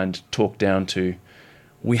undermined, talked down to.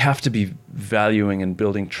 We have to be valuing and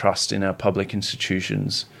building trust in our public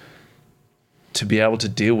institutions to be able to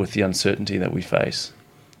deal with the uncertainty that we face.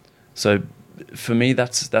 So for me,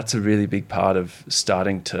 that's a really big part of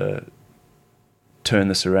starting to turn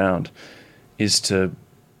this around, is to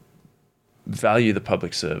value the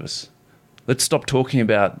public service. Let's stop talking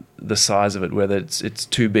about the size of it, whether it's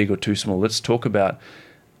too big or too small. Let's talk about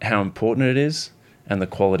how important it is and the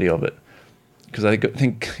quality of it. Because I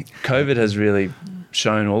think COVID has really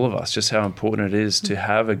shown all of us just how important it is to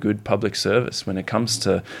have a good public service when it comes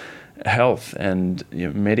to health and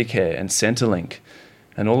Medicare and Centrelink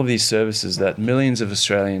and all of these services that millions of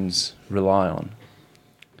Australians rely on.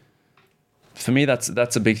 For me, that's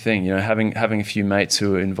a big thing. Having a few mates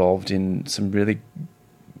who are involved in some really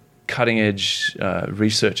cutting-edge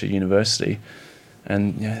research at university,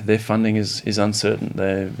 and their funding is uncertain.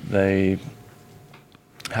 They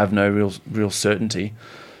have no real certainty.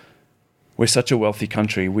 We're such a wealthy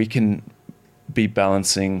country. We can be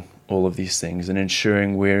balancing all of these things and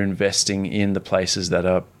ensuring we're investing in the places that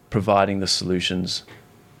are providing the solutions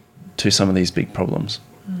to some of these big problems.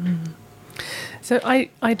 So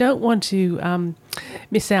I don't want to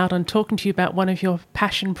miss out on talking to you about one of your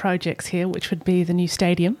passion projects here, which would be the new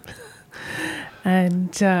stadium.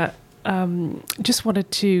 And just wanted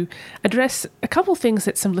to address a couple of things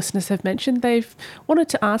that some listeners have mentioned. They've wanted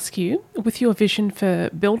to ask you, with your vision for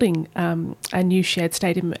building a new shared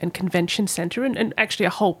stadium and convention centre, and actually a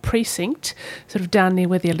whole precinct sort of down near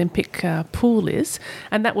where the Olympic pool is,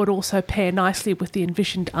 and that would also pair nicely with the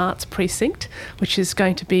envisioned arts precinct, which is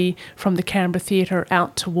going to be from the Canberra Theatre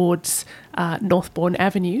out towards Northbourne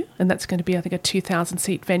Avenue, and that's going to be, I think, a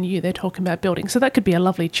 2,000-seat venue they're talking about building. So that could be a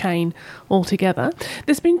lovely chain altogether.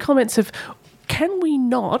 There's been comments of, can we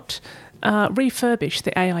not refurbish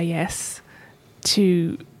the AIS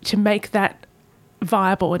to make that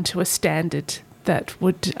viable and to a standard that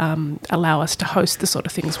would allow us to host the sort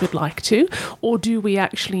of things we'd like to, or do we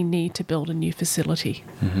actually need to build a new facility?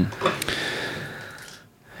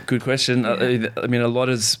 Good question. I mean, a lot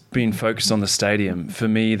has been focused on the stadium. For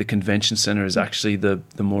me, the convention centre is actually the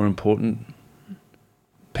more important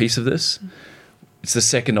piece of this. It's the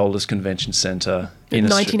second oldest convention centre in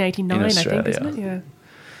 1989, Australia. I think, isn't it? Yeah.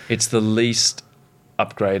 It's the least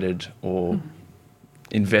upgraded or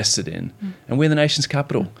invested in. And we're the nation's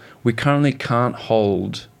capital. We currently can't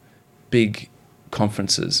hold big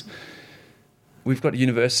conferences. We've got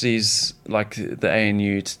universities like the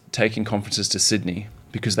ANU taking conferences to Sydney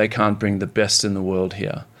because they can't bring the best in the world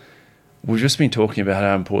here. We've just been talking about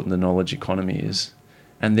how important the knowledge economy is.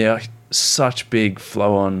 And there are such big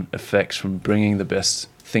flow-on effects from bringing the best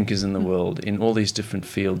thinkers in the world in all these different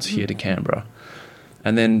fields here to Canberra.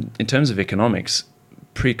 And then in terms of economics,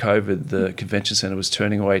 pre-COVID, the convention centre was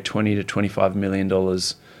turning away $20 to $25 million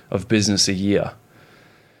of business a year.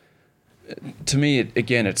 To me,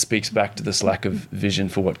 it speaks back to this lack of vision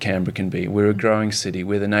for what Canberra can be. We're a growing city.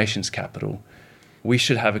 We're the nation's capital. We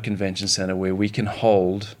should have a convention centre where we can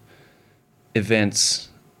hold events,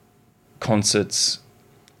 concerts,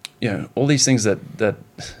 all these things that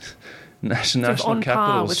national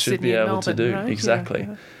capitals should be able to do. Right? Exactly.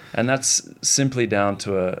 Yeah. And that's simply down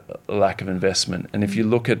to a lack of investment. And if you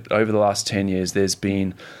look at over the last 10 years, there's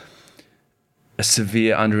been a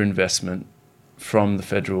severe underinvestment from the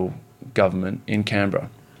federal government in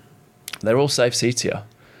Canberra. They're all safe seats here.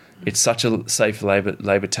 It's such a safe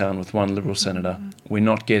Labor town with one Liberal senator. We're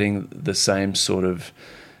not getting the same sort of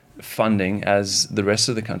funding as the rest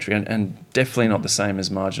of the country, and definitely not the same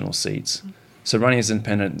as marginal seats. So running as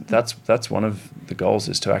independent, that's one of the goals,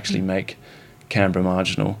 is to actually make Canberra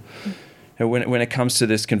marginal. When it comes to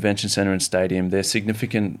this convention centre and stadium, there's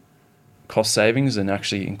significant cost savings in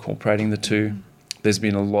actually incorporating the two. There's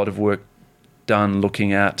been a lot of work done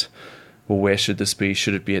looking at, well, where should this be?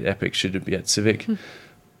 Should it be at Epic? Should it be at Civic?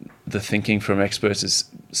 The thinking from experts is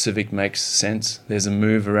Civic makes sense. There's a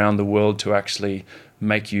move around the world to actually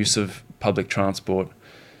make use of public transport.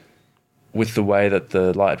 With the way that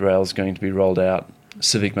the light rail is going to be rolled out,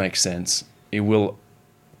 Civic makes sense. It will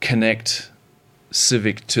connect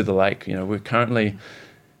Civic to the lake. We currently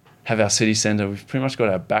have our city centre. We've pretty much got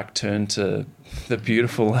our back turned to the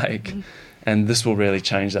beautiful lake, and this will really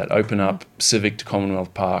change that. Open up Civic to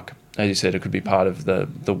Commonwealth Park. As you said, it could be part of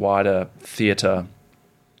the wider theatre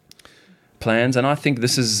plans, and I think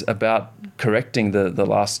this is about correcting the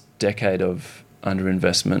last decade of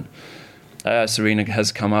underinvestment. Serena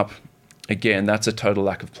has come up again. That's a total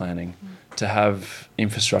lack of planning. To have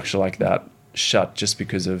infrastructure like that shut just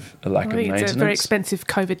because of a lack of maintenance. It's a very expensive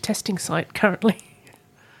COVID testing site currently.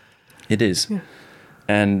 It is. Yeah.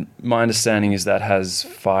 And my understanding is that has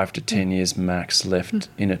 5 to 10 years max left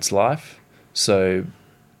in its life. So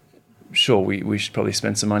sure, we should probably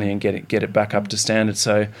spend some money and get it back up to standard.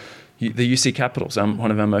 So the UC Capitals,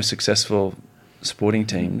 one of our most successful sporting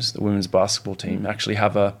teams, the women's basketball team, actually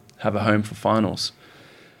have a home for finals.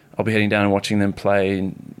 I'll be heading down and watching them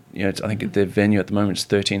play. I think their venue at the moment is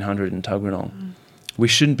 1,300 in Tuggeranong. We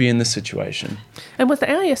shouldn't be in this situation. And with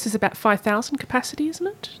the AIS is about 5,000 capacity, isn't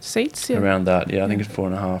it? Seats? Yeah. Around that, yeah. I think it's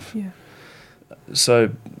 4.5. Yeah. So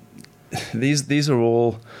these are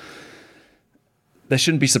all... They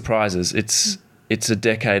shouldn't be surprises. It's a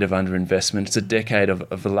decade of underinvestment. It's a decade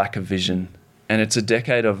of a lack of vision. And it's a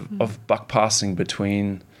decade of buck passing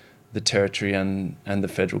between the territory and the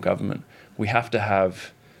federal government. We have to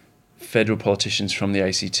have federal politicians from the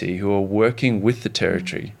ACT who are working with the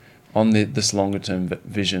territory on this longer-term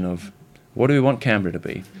vision of what do we want Canberra to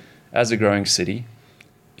be. As a growing city,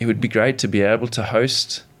 it would be great to be able to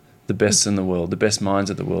host the best in the world, the best minds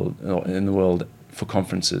in the world for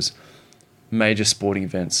conferences, major sporting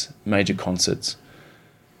events, major concerts.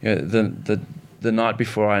 The night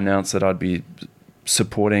before I announced that I'd be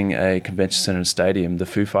supporting a convention centre and stadium, the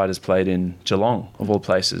Foo Fighters played in Geelong, of all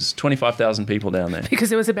places. 25,000 people down there. Because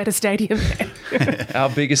there was a better stadium there. Our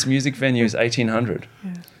biggest music venue is 1,800.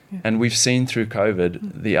 Yeah. And we've seen through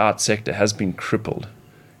COVID, the art sector has been crippled.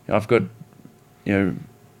 I've got,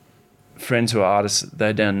 friends who are artists,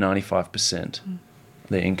 they're down 95%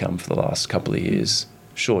 their income for the last couple of years.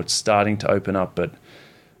 Sure, it's starting to open up, but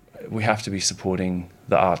we have to be supporting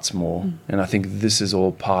the arts more. And I think this is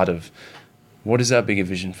all part of what is our bigger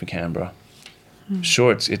vision for Canberra.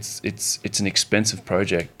 Sure, it's an expensive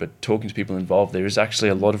project, but talking to people involved, there is actually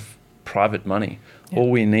a lot of private money. Yeah.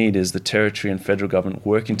 All we need is the territory and federal government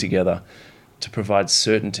working together to provide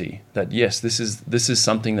certainty that, yes, this is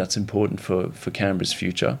something that's important for Canberra's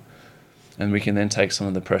future, and we can then take some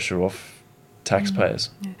of the pressure off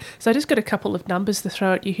taxpayers. Yeah. So I just got a couple of numbers to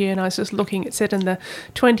throw at you here, and I was just looking. It said in the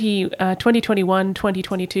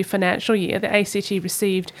 2021-2022 financial year, the ACT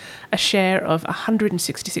received a share of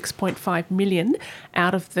 $166.5 million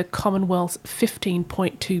out of the Commonwealth's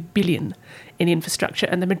 $15.2 billion in infrastructure,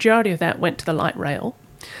 and the majority of that went to the light rail.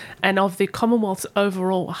 And of the Commonwealth's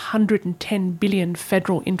overall $110 billion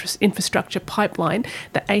federal infrastructure pipeline,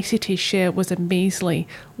 the ACT share was a measly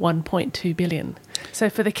 $1.2 billion.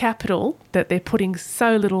 So for the capital, that they're putting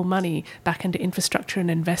so little money back into infrastructure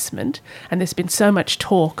and investment, and there's been so much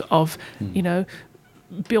talk of,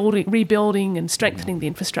 rebuilding and strengthening the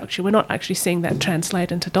infrastructure, we're not actually seeing that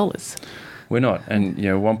translate into dollars. We're not. And,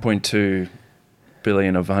 $1.2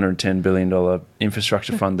 billion of $110 billion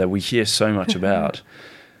infrastructure fund that we hear so much about,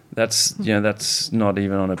 that's not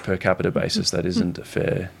even on a per capita basis. That isn't a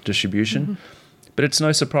fair distribution. But it's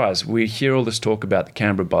no surprise. We hear all this talk about the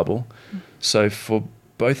Canberra bubble. So for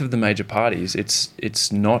both of the major parties,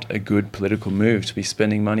 it's not a good political move to be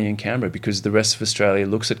spending money in Canberra, because the rest of Australia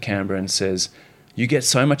looks at Canberra and says, you get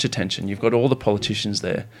so much attention, you've got all the politicians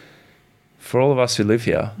there. For all of us who live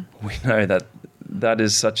here, we know that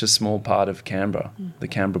is such a small part of Canberra, the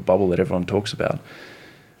Canberra bubble that everyone talks about.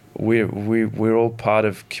 We're all part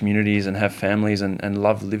of communities and have families and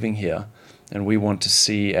love living here, and we want to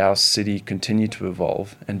see our city continue to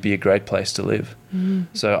evolve and be a great place to live.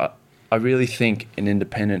 So I really think an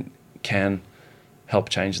independent can help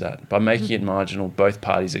change that. By making it marginal, both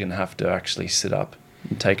parties are going to have to actually sit up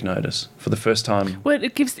and take notice for the first time. Well,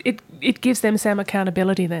 it gives them some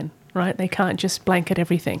accountability then, right? They can't just blanket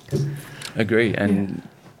everything. Agree. And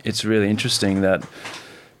it's really interesting that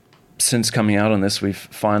since coming out on this, we've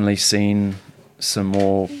finally seen some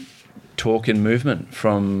more talk and movement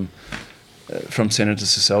from Senator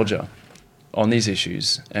Seselja on these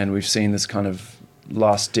issues, and we've seen this kind of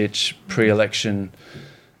last-ditch pre-election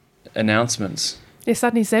announcements. Yes,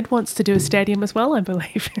 Sydney Z wants to do a stadium as well, I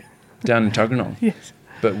believe. Down in Tuggeranong. Yes.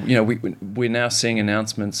 But, we're now seeing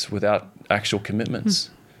announcements without actual commitments.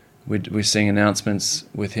 We're seeing announcements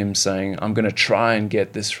with him saying, I'm going to try and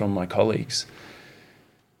get this from my colleagues.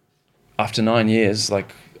 After 9 years,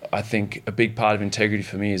 I think a big part of integrity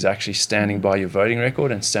for me is actually standing by your voting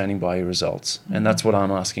record and standing by your results. And that's what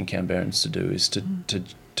I'm asking Canberrans to do, is to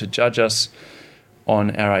judge us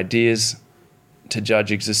on our ideas, to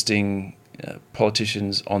judge existing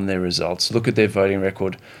politicians on their results. Look at their voting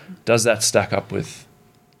record. Does that stack up with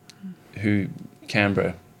who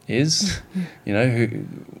Canberra is?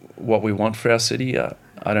 What we want for our city?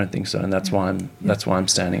 I don't think so, and that's why I'm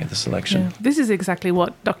standing at this election. Yeah. This is exactly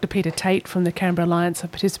what Dr. Peter Tate from the Canberra Alliance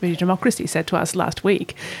of Participatory Democracy said to us last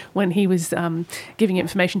week when he was giving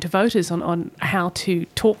information to voters on how to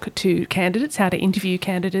talk to candidates, how to interview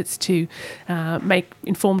candidates to make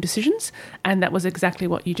informed decisions, and that was exactly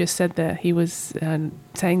what you just said there. He was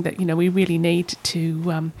saying that we really need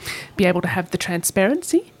to be able to have the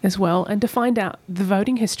transparency as well, and to find out the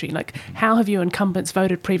voting history, like how have your incumbents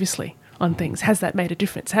voted previously on things? Has that made a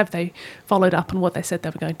difference? Have they followed up on what they said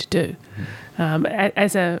they were going to do?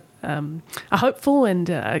 As a hopeful and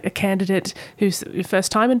a candidate who's your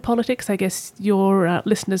first time in politics, I guess our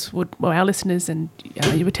listeners and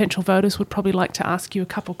your potential voters would probably like to ask you a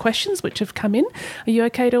couple of questions which have come in. Are you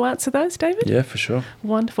okay to answer those, David? Yeah, for sure.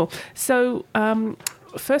 Wonderful. So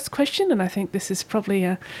first question, and I think this is probably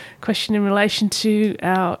a question in relation to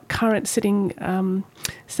our current sitting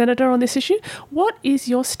senator on this issue. What is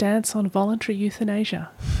your stance on voluntary euthanasia?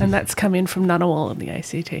 And that's come in from Ngunnawal in the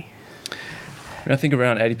ACT. I think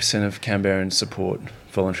around 80% of Canberrans support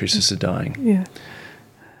voluntary assisted dying. Yeah.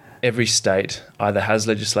 Every state either has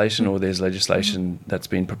legislation or there's legislation that's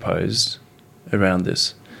been proposed around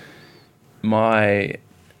this. My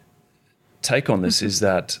take on this is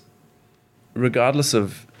that regardless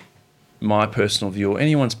of my personal view or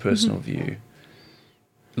anyone's personal view,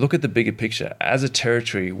 look at the bigger picture. As a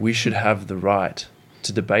territory, we should have the right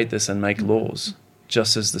to debate this and make laws,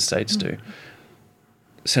 just as the states do.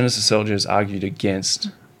 Senator Seselja has argued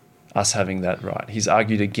against us having that right. He's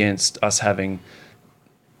argued against us having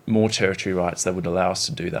more territory rights that would allow us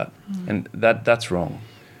to do that. And that's wrong.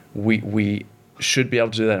 We should be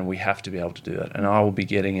able to do that, and we have to be able to do that. And I will be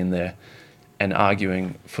getting in there and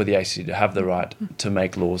arguing for the ACT to have the right to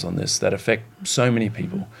make laws on this that affect so many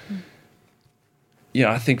people. You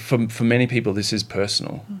know, I think for many people this is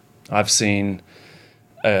personal. I've seen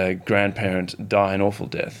a grandparent die an awful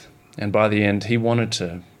death, and by the end he wanted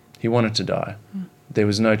to die. There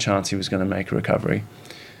was no chance he was going to make a recovery.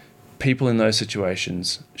 People in those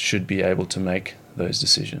situations should be able to make those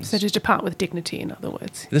decisions. So to depart with dignity, in other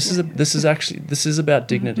words. This is about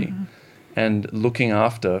dignity and looking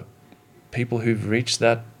after people who've reached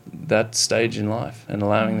that stage in life and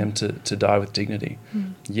allowing them to die with dignity.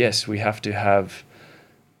 Yes, we have to have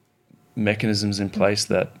mechanisms in place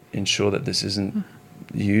that ensure that this isn't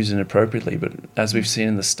used inappropriately, but as we've seen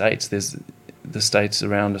in the States, there's the states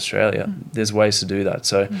around Australia, there's ways to do that.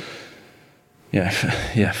 So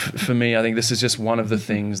for me, I think this is just one of the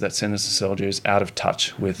things that Senator Seselja is out of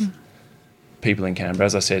touch with people in Canberra.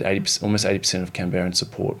 As I said, almost 80% of Canberrans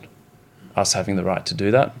support us having the right to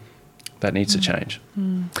do that. That needs to change.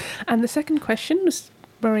 And the second question was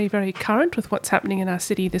very, very current with what's happening in our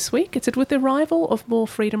city this week. It said, with the arrival of more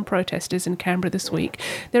freedom protesters in Canberra this week,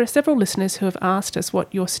 there are several listeners who have asked us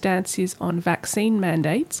what your stance is on vaccine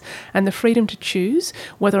mandates and the freedom to choose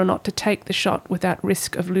whether or not to take the shot without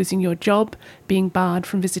risk of losing your job, being barred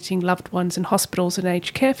from visiting loved ones in hospitals and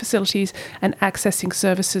aged care facilities, and accessing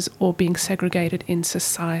services, or being segregated in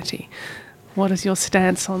society. What is your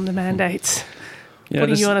stance on the mandates?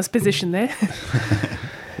 Putting you on a position there.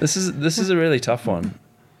 This is a really tough one.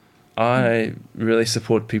 I really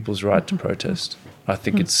support people's right to protest. I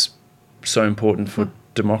think it's so important for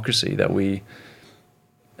democracy that we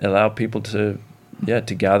allow people to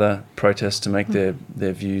gather, protest, to make their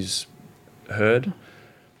views heard.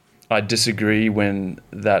 I disagree when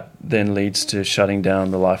that then leads to shutting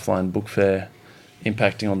down the Lifeline Book Fair,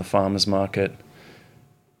 impacting on the farmers market,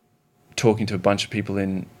 talking to a bunch of people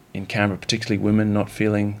in Canberra, particularly women, not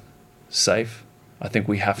feeling safe. I think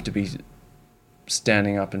we have to be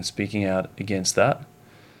standing up and speaking out against that.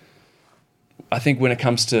 I think when it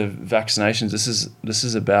comes to vaccinations, this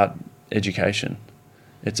is about education.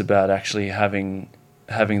 It's about actually having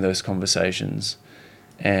those conversations.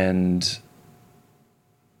 And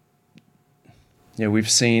we've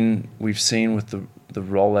seen with the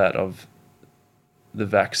rollout of the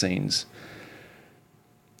vaccines,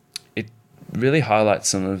 it really highlights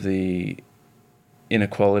some of the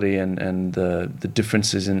inequality and the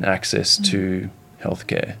differences in access to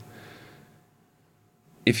healthcare.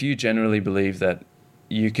 If you generally believe that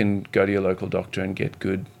you can go to your local doctor and get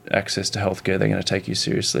good access to healthcare, they're going to take you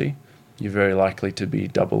seriously, you're very likely to be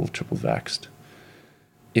double, triple vaxxed.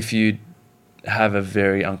 If you have a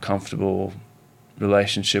very uncomfortable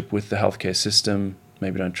relationship with the healthcare system,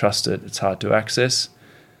 maybe don't trust it, it's hard to access.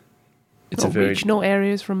 It's regional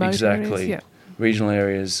areas, remote areas. Regional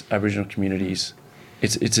areas, Aboriginal communities.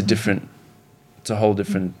 It's a whole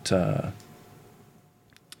different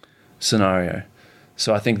scenario.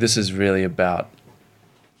 So I think this is really about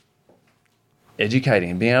educating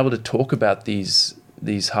and being able to talk about these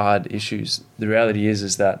hard issues. The reality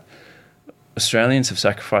is that Australians have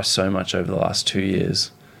sacrificed so much over the last 2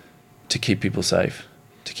 years to keep people safe,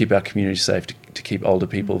 to keep our communities safe, to keep older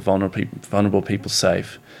people, vulnerable people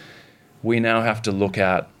safe. We now have to look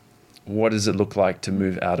at what does it look like to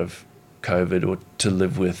move out of COVID or to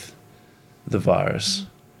live with the virus.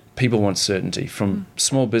 People want certainty. From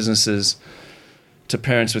small businesses to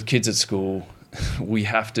parents with kids at school, we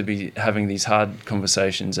have to be having these hard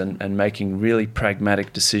conversations and making really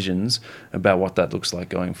pragmatic decisions about what that looks like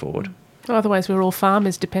going forward. Well, otherwise, we're all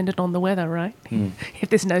farmers dependent on the weather, right? If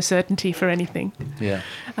there's no certainty for anything. Yeah.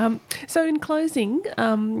 So in closing,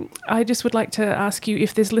 I just would like to ask you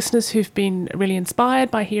if there's listeners who've been really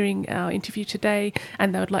inspired by hearing our interview today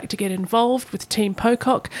and they would like to get involved with Team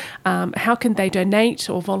Pocock, how can they donate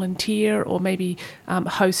or volunteer or maybe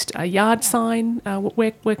host a yard sign?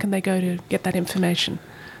 Where can they go to get that information?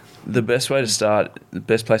 The best place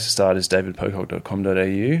to start is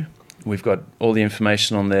davidpocock.com.au. We've got all the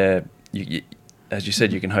information on there. As you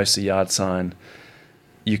said, you can host a yard sign.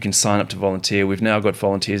 You can sign up to volunteer. We've now got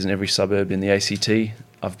volunteers in every suburb in the ACT.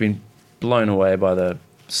 I've been blown away by the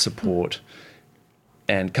support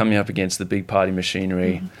and coming up against the big party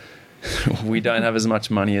machinery. We don't have as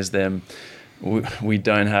much money as them. We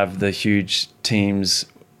don't have the huge teams.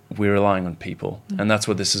 We're relying on people. And that's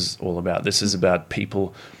what this is all about. This is about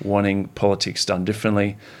people wanting politics done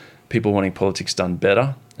differently, people wanting politics done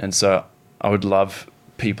better. And so I would love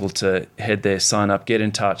people to head there, sign up, get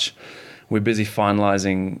in touch. We're busy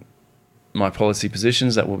finalising my policy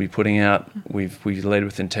positions that we'll be putting out. We've led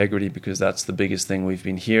with integrity because that's the biggest thing we've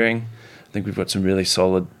been hearing. I think we've got some really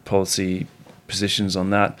solid policy positions on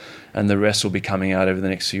that, and the rest will be coming out over the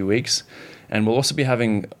next few weeks. And we'll also be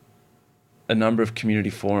having a number of community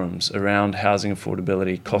forums around housing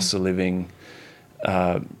affordability, cost of living,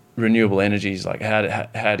 renewable energies, like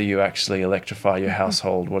how do you actually electrify your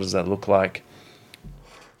household? What does that look like?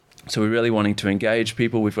 So we're really wanting to engage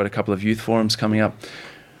people. We've got a couple of youth forums coming up.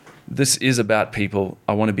 This is about people.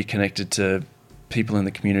 I want to be connected to people in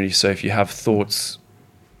the community. So if you have thoughts,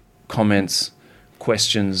 comments,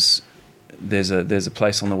 questions, there's a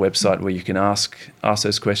place on the website where you can ask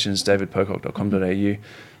those questions, davidpocock.com.au.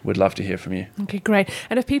 We'd love to hear from you. Okay, great.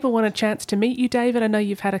 And if people want a chance to meet you, David, I know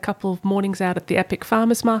you've had a couple of mornings out at the Epic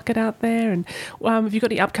Farmers Market out there. And have you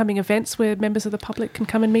got any upcoming events where members of the public can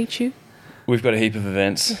come and meet you? We've got a heap of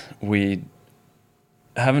events. We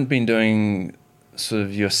haven't been doing sort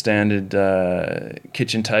of your standard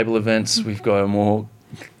kitchen table events. We've got a more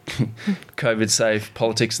COVID-safe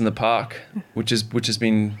politics in the park, which has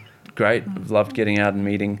been great. I've loved getting out and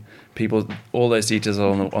meeting people. All those details are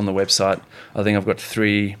on the website. I think I've got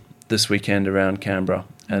 3 this weekend around Canberra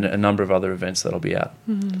and a number of other events that'll be out.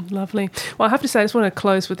 Lovely. Well, I have to say, I just want to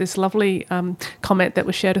close with this lovely comment that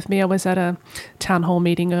was shared with me. I was at a town hall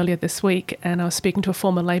meeting earlier this week, and I was speaking to a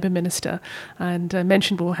former Labor minister, and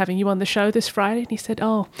mentioned we were having you on the show this Friday, and he said,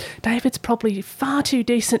 "Oh, David's probably far too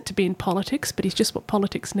decent to be in politics, but he's just what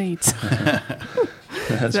politics needs."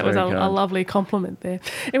 That was a lovely compliment there.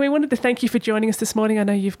 And we wanted to thank you for joining us this morning. I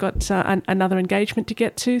know you've got another engagement to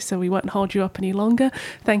get to, so we won't hold you up any longer.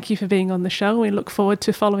 Thank you for being on the show. We look forward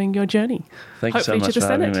to following your journey. Thank you so much for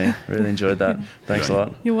having me. Really enjoyed that. Thanks a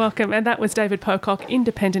lot. You're welcome. And that was David Pocock,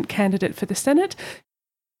 independent candidate for the Senate.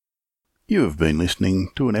 You have been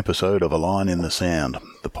listening to an episode of A Line in the Sound,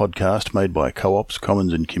 the podcast made by Co-ops,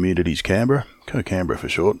 Commons and Communities Canberra, Co-Canberra for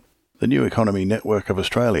short, the New Economy Network of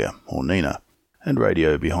Australia, or NENA, and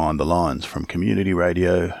Radio Behind the Lines from Community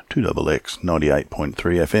Radio 2XX 98.3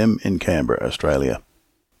 FM in Canberra, Australia.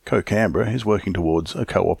 Co-Canberra is working towards a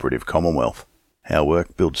cooperative Commonwealth. Our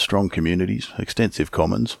work builds strong communities, extensive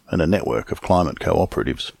commons, and a network of climate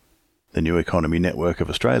cooperatives. The New Economy Network of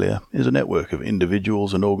Australia is a network of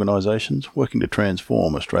individuals and organisations working to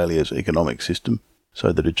transform Australia's economic system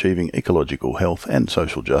so that achieving ecological health and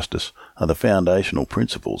social justice are the foundational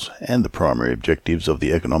principles and the primary objectives of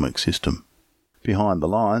the economic system. Behind the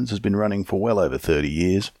Lines has been running for well over 30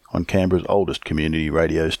 years on Canberra's oldest community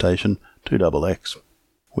radio station, 2XX.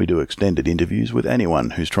 We do extended interviews with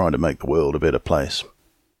anyone who's trying to make the world a better place.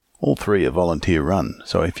 All 3 are volunteer run,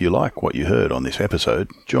 so if you like what you heard on this episode,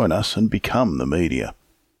 join us and become the media.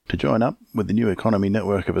 To join up with the New Economy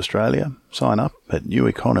Network of Australia, sign up at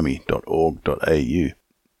neweconomy.org.au.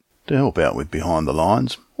 To help out with Behind the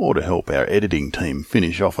Lines, or to help our editing team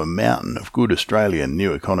finish off a mountain of good Australian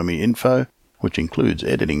New Economy info, which includes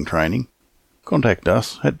editing training, contact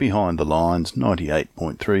us at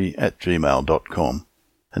behindthelines98.3@gmail.com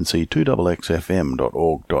and see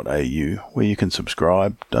 2xxfm.org.au, where you can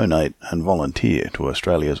subscribe, donate and volunteer to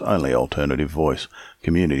Australia's only alternative voice,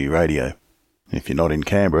 community radio. If you're not in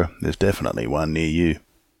Canberra, there's definitely one near you.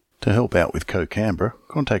 To help out with Co-Canberra,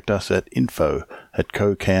 contact us at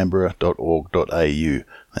info@cocanberra.org.au.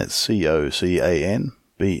 That's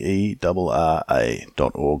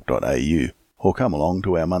COCANBERRA.org.au. Or come along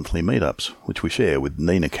to our monthly meetups, which we share with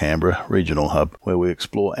NENA Canberra Regional Hub, where we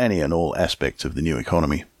explore any and all aspects of the new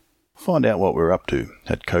economy. Find out what we're up to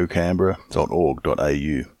at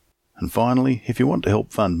cocanberra.org.au. And finally, if you want to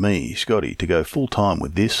help fund me, Scotty, to go full-time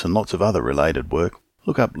with this and lots of other related work,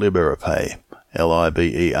 look up Liberapay,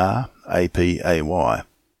 LIBERAPAY,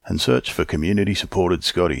 and search for Community-Supported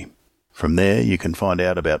Scotty. From there, you can find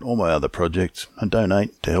out about all my other projects and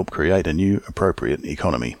donate to help create a new, appropriate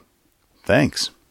economy. Thanks.